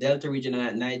the Delta region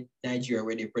and Nigeria,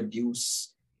 where they produce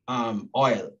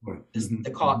oil,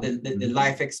 the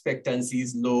life expectancy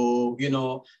is low,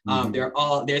 there are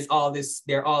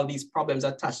all these problems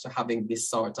attached to having this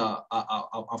sort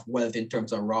of wealth in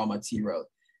terms of raw material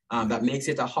that makes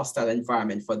it a hostile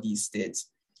environment for these states.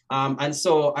 And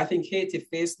so I think Haiti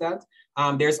faced that.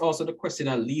 There's also the question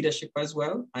of leadership as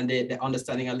well, and the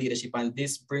understanding of leadership. And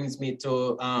this brings me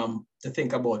to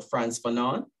think about Frantz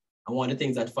Fanon. And one of the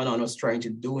things that Fanon was trying to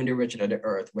do in The Wretched of the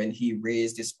Earth when he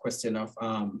raised this question of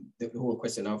the whole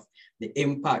question of the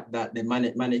impact that the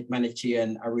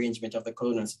Manichaean arrangement of the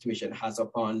colonial situation has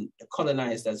upon the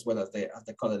colonized as well as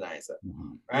the colonizer,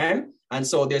 right? And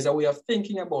so there's a way of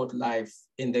thinking about life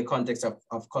in the context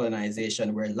of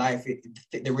colonization where life,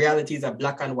 the reality is a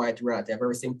black and white reality, a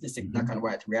very simplistic black and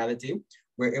white reality,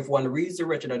 where if one reads The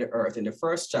Wretched of the Earth in the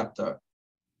first chapter,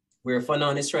 where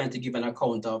Fanon is trying to give an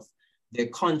account of the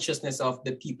consciousness of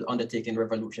the people undertaking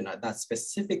revolution at that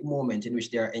specific moment in which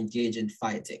they are engaged in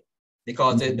fighting.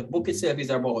 Because the book itself is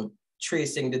about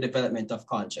tracing the development of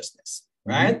consciousness,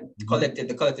 right? The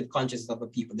collective consciousness of the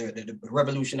people, the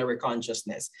revolutionary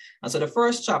consciousness. And so the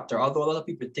first chapter, although a lot of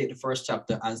people take the first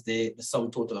chapter as the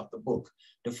sum total of the book,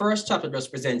 the first chapter just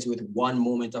presents you with one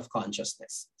moment of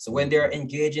consciousness. So when they're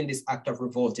engaged in this act of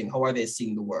revolting, how are they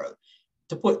seeing the world?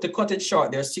 To cut it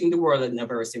short, they're seeing the world in a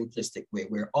very simplistic way,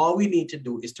 where all we need to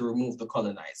do is to remove the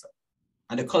colonizer.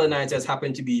 And the colonizers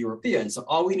happen to be Europeans. So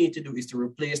all we need to do is to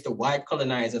replace the white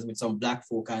colonizers with some black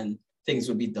folk and things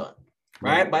will be done,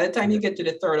 right? By the time you get to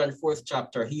the third and fourth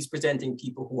chapter, he's presenting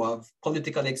people who have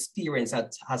political experience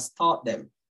that has taught them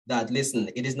that, listen,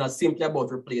 it is not simply about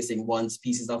replacing one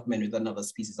species of men with another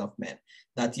species of men,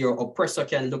 that your oppressor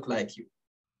can look like you,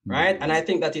 right? And I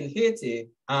think that in Haiti,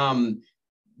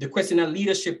 the question of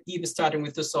leadership, even starting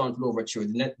with Toussaint Louverture,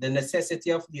 the necessity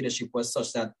of leadership was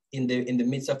such that in the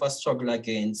midst of a struggle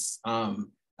against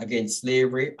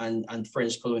slavery and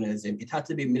French colonialism, it had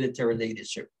to be military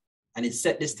leadership. And it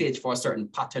set the stage for a certain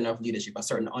pattern of leadership, a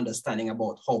certain understanding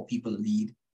about how people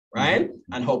lead, right?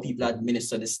 And how people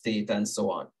administer the state and so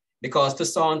on. Because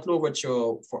Toussaint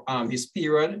Louverture, for his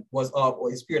period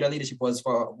of leadership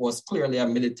was clearly a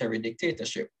military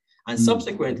dictatorship. And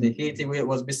subsequently, Haiti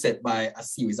was beset by a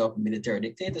series of military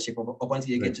dictatorship up until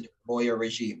you get to the Boyer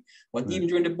regime. But even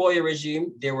during the Boyer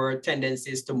regime, there were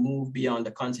tendencies to move beyond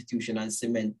the constitution and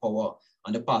cement power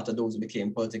on the part of those who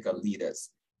became political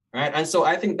leaders. Right? And so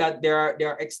I think that there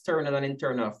are external and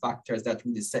internal factors that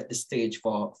really set the stage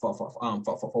for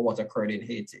what occurred in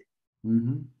Haiti.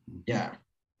 Yeah.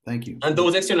 Thank you. And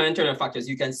those external and internal factors,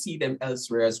 you can see them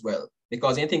elsewhere as well.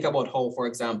 Because when you think about how, for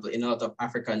example, in a lot of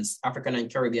African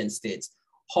and Caribbean states,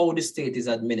 how the state is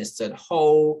administered,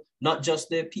 how not just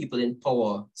the people in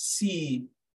power see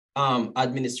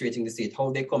administrating the state,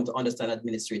 how they come to understand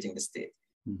administrating the state.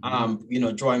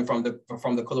 Drawing from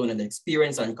the colonial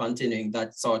experience and continuing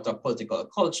that sort of political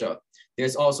culture.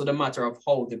 There's also the matter of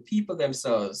how the people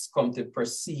themselves come to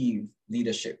perceive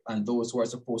leadership and those who are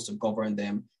supposed to govern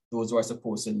them, those who are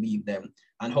supposed to lead them,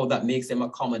 and how that makes them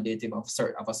accommodative of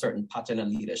a certain pattern of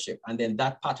leadership. And then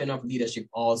that pattern of leadership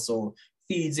also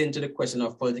feeds into the question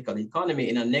of political economy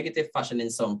in a negative fashion in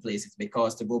some places,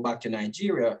 because to go back to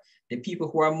Nigeria, the people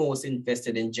who are most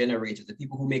invested in generators, the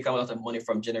people who make a lot of money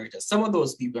from generators, some of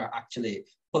those people are actually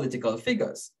political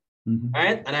figures.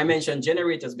 Right? And I mentioned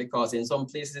generators because in some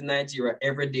places in Nigeria,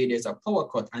 every day there's a power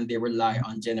cut and they rely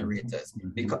on generators.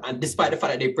 Because, and despite the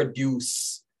fact that they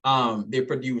produce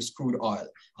crude oil.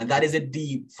 And that is a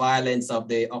deep violence of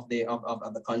the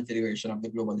configuration of the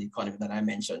global economy that I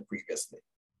mentioned previously.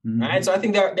 Right? So I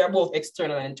think they're both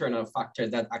external and internal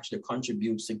factors that actually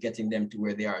contribute to getting them to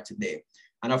where they are today.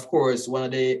 And of course, one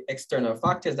of the external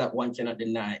factors that one cannot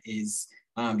deny is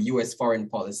U.S. foreign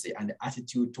policy and the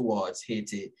attitude towards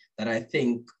Haiti that I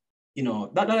think,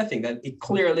 that it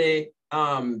clearly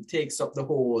takes up the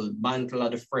whole mantle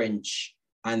of the French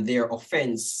and their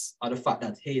offense of the fact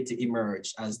that Haiti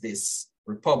emerged as this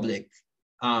republic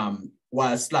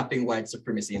while slapping white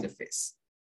supremacy in the face.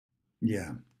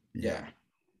 Yeah.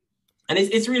 And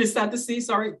it's really sad to see,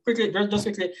 quickly,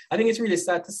 I think it's really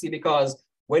sad to see because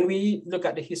when we look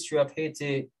at the history of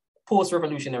Haiti,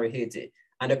 post-revolutionary Haiti,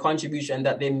 and the contribution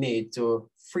that they made to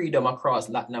freedom across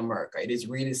Latin America, it is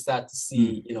really sad to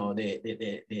see, the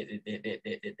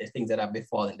things that have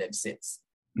befallen them since.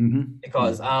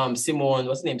 Because Simon,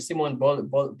 what's his name? Simon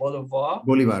Bolivar.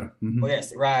 Oh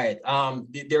yes, right.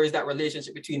 There is that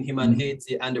relationship between him and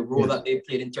Haiti and the role that they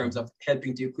played in terms of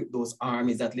helping to equip those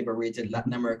armies that liberated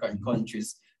Latin American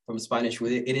countries from Spanish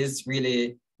rule. It is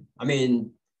really,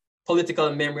 political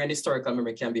memory and historical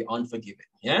memory can be unforgiving.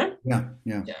 Yeah.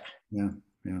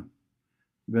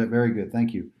 Very good.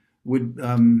 Thank you. Would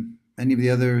any of the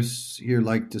others here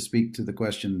like to speak to the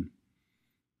question?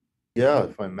 Yeah,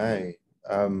 if I may.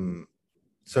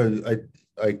 So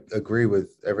I agree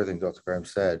with everything Dr. Graham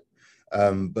said,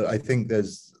 but I think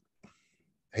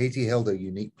Haiti held a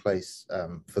unique place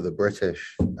for the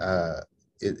British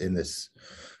in the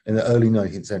early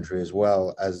 19th century, as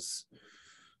well as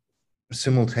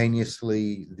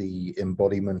simultaneously the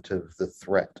embodiment of the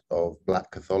threat of Black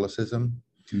Catholicism,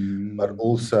 but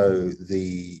also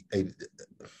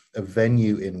a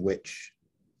venue in which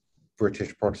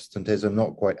British Protestantism,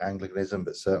 not quite Anglicanism,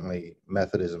 but certainly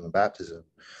Methodism and Baptism,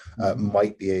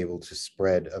 might be able to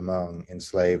spread among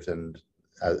enslaved and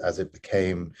as it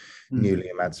became newly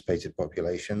emancipated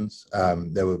populations.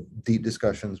 There were deep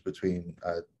discussions between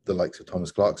the likes of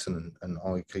Thomas Clarkson and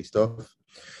Henri Christophe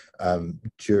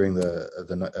during the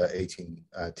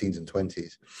teens and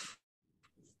 20s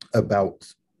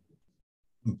about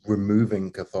removing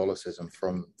Catholicism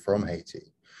from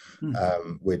Haiti.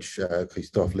 Which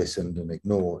Christophe listened and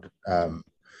ignored.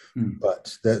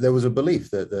 But there was a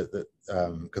belief that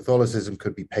Catholicism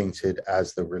could be painted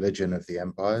as the religion of the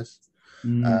empires,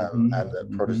 and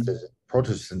that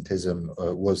Protestantism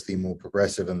was the more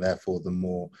progressive and therefore the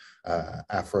more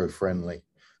Afro-friendly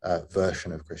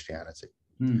version of Christianity.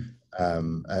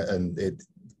 And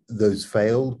those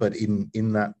failed, but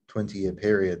in that 20-year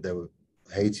period,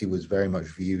 Haiti was very much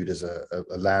viewed as a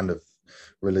land of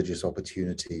religious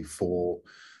opportunity for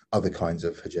other kinds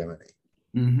of hegemony.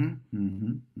 I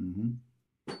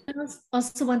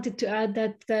also wanted to add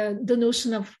that the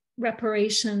notion of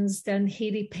reparations, then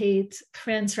Haiti paid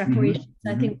France reparations,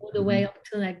 I think all the way up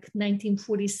to like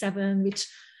 1947, which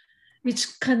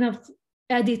kind of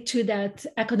added to that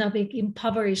economic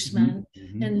impoverishment,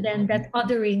 and then that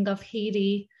othering of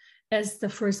Haiti as the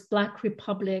first Black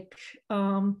republic.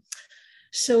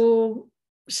 So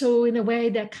in a way,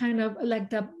 that kind of like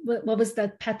what was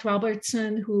that, Pat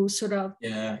Robertson, who sort of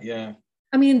the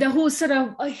whole sort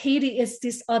of Haiti is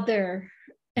this other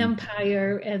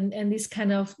empire and this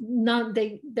kind of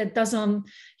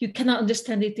you cannot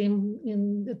understand it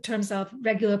in the terms of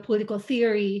regular political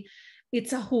theory.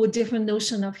 It's a whole different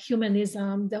notion of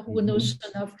humanism, the whole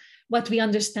notion of what we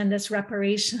understand as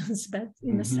reparations, but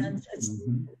in a sense,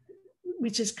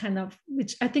 which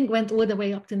I think went all the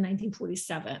way up to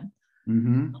 1947.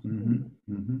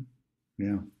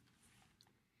 Yeah.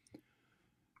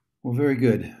 Well, very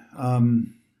good.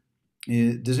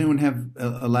 Does anyone have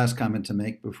a last comment to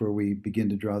make before we begin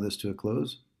to draw this to a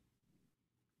close?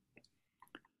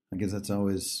 I guess that's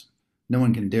always, no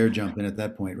one can dare jump in at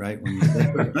that point, right? When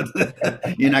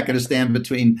you're not going to stand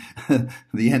between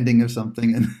the ending of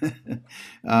something.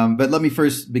 But let me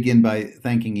first begin by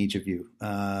thanking each of you.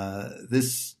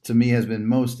 This, to me, has been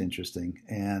most interesting,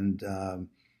 and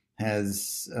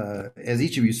as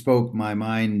each of you spoke, my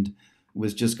mind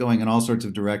was just going in all sorts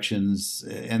of directions,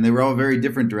 and they were all very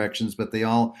different directions, but they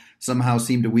all somehow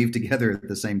seemed to weave together at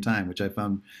the same time, which I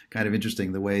found kind of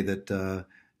interesting, the way that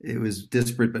it was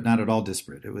disparate, but not at all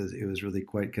disparate. It was really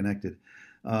quite connected.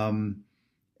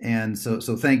 And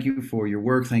so thank you for your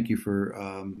work. Thank you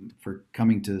for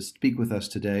coming to speak with us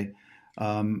today.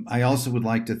 I also would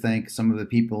like to thank some of the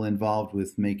people involved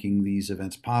with making these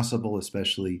events possible,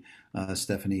 especially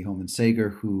Stephanie Homan-Sager,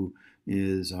 who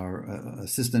is our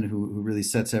assistant who really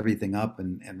sets everything up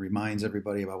and reminds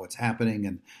everybody about what's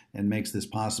happening and makes this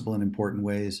possible in important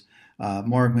ways.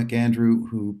 Mark McAndrew,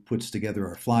 who puts together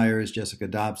our flyers, Jessica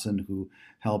Dobson, who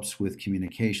helps with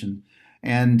communication,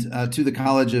 and to the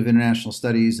College of International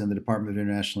Studies and the Department of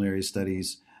International Area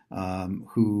Studies,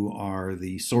 who are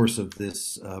the source of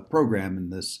this program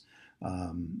and the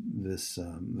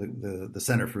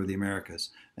Center for the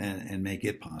Americas and make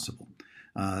it possible.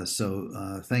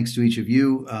 So thanks to each of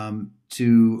you.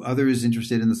 To others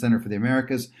interested in the Center for the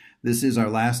Americas, this is our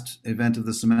last event of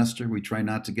the semester. We try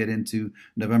not to get into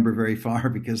November very far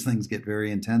because things get very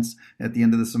intense at the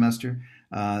end of the semester.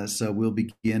 So we'll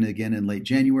begin again in late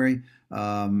January,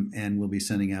 and we'll be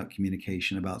sending out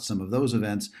communication about some of those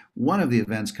events. One of the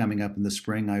events coming up in the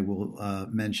spring I will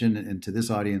mention, and to this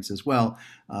audience as well,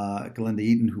 Glenda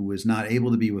Eaton, who was not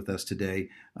able to be with us today,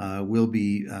 will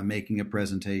be making a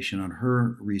presentation on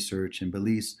her research in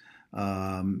Belize,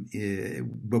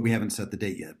 but we haven't set the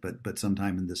date yet, but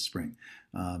sometime in this spring.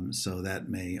 So that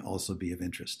may also be of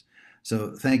interest.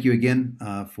 So thank you again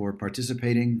for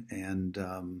participating, and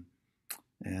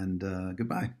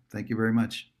goodbye. Thank you very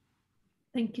much.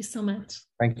 Thank you so much.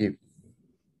 Thank you.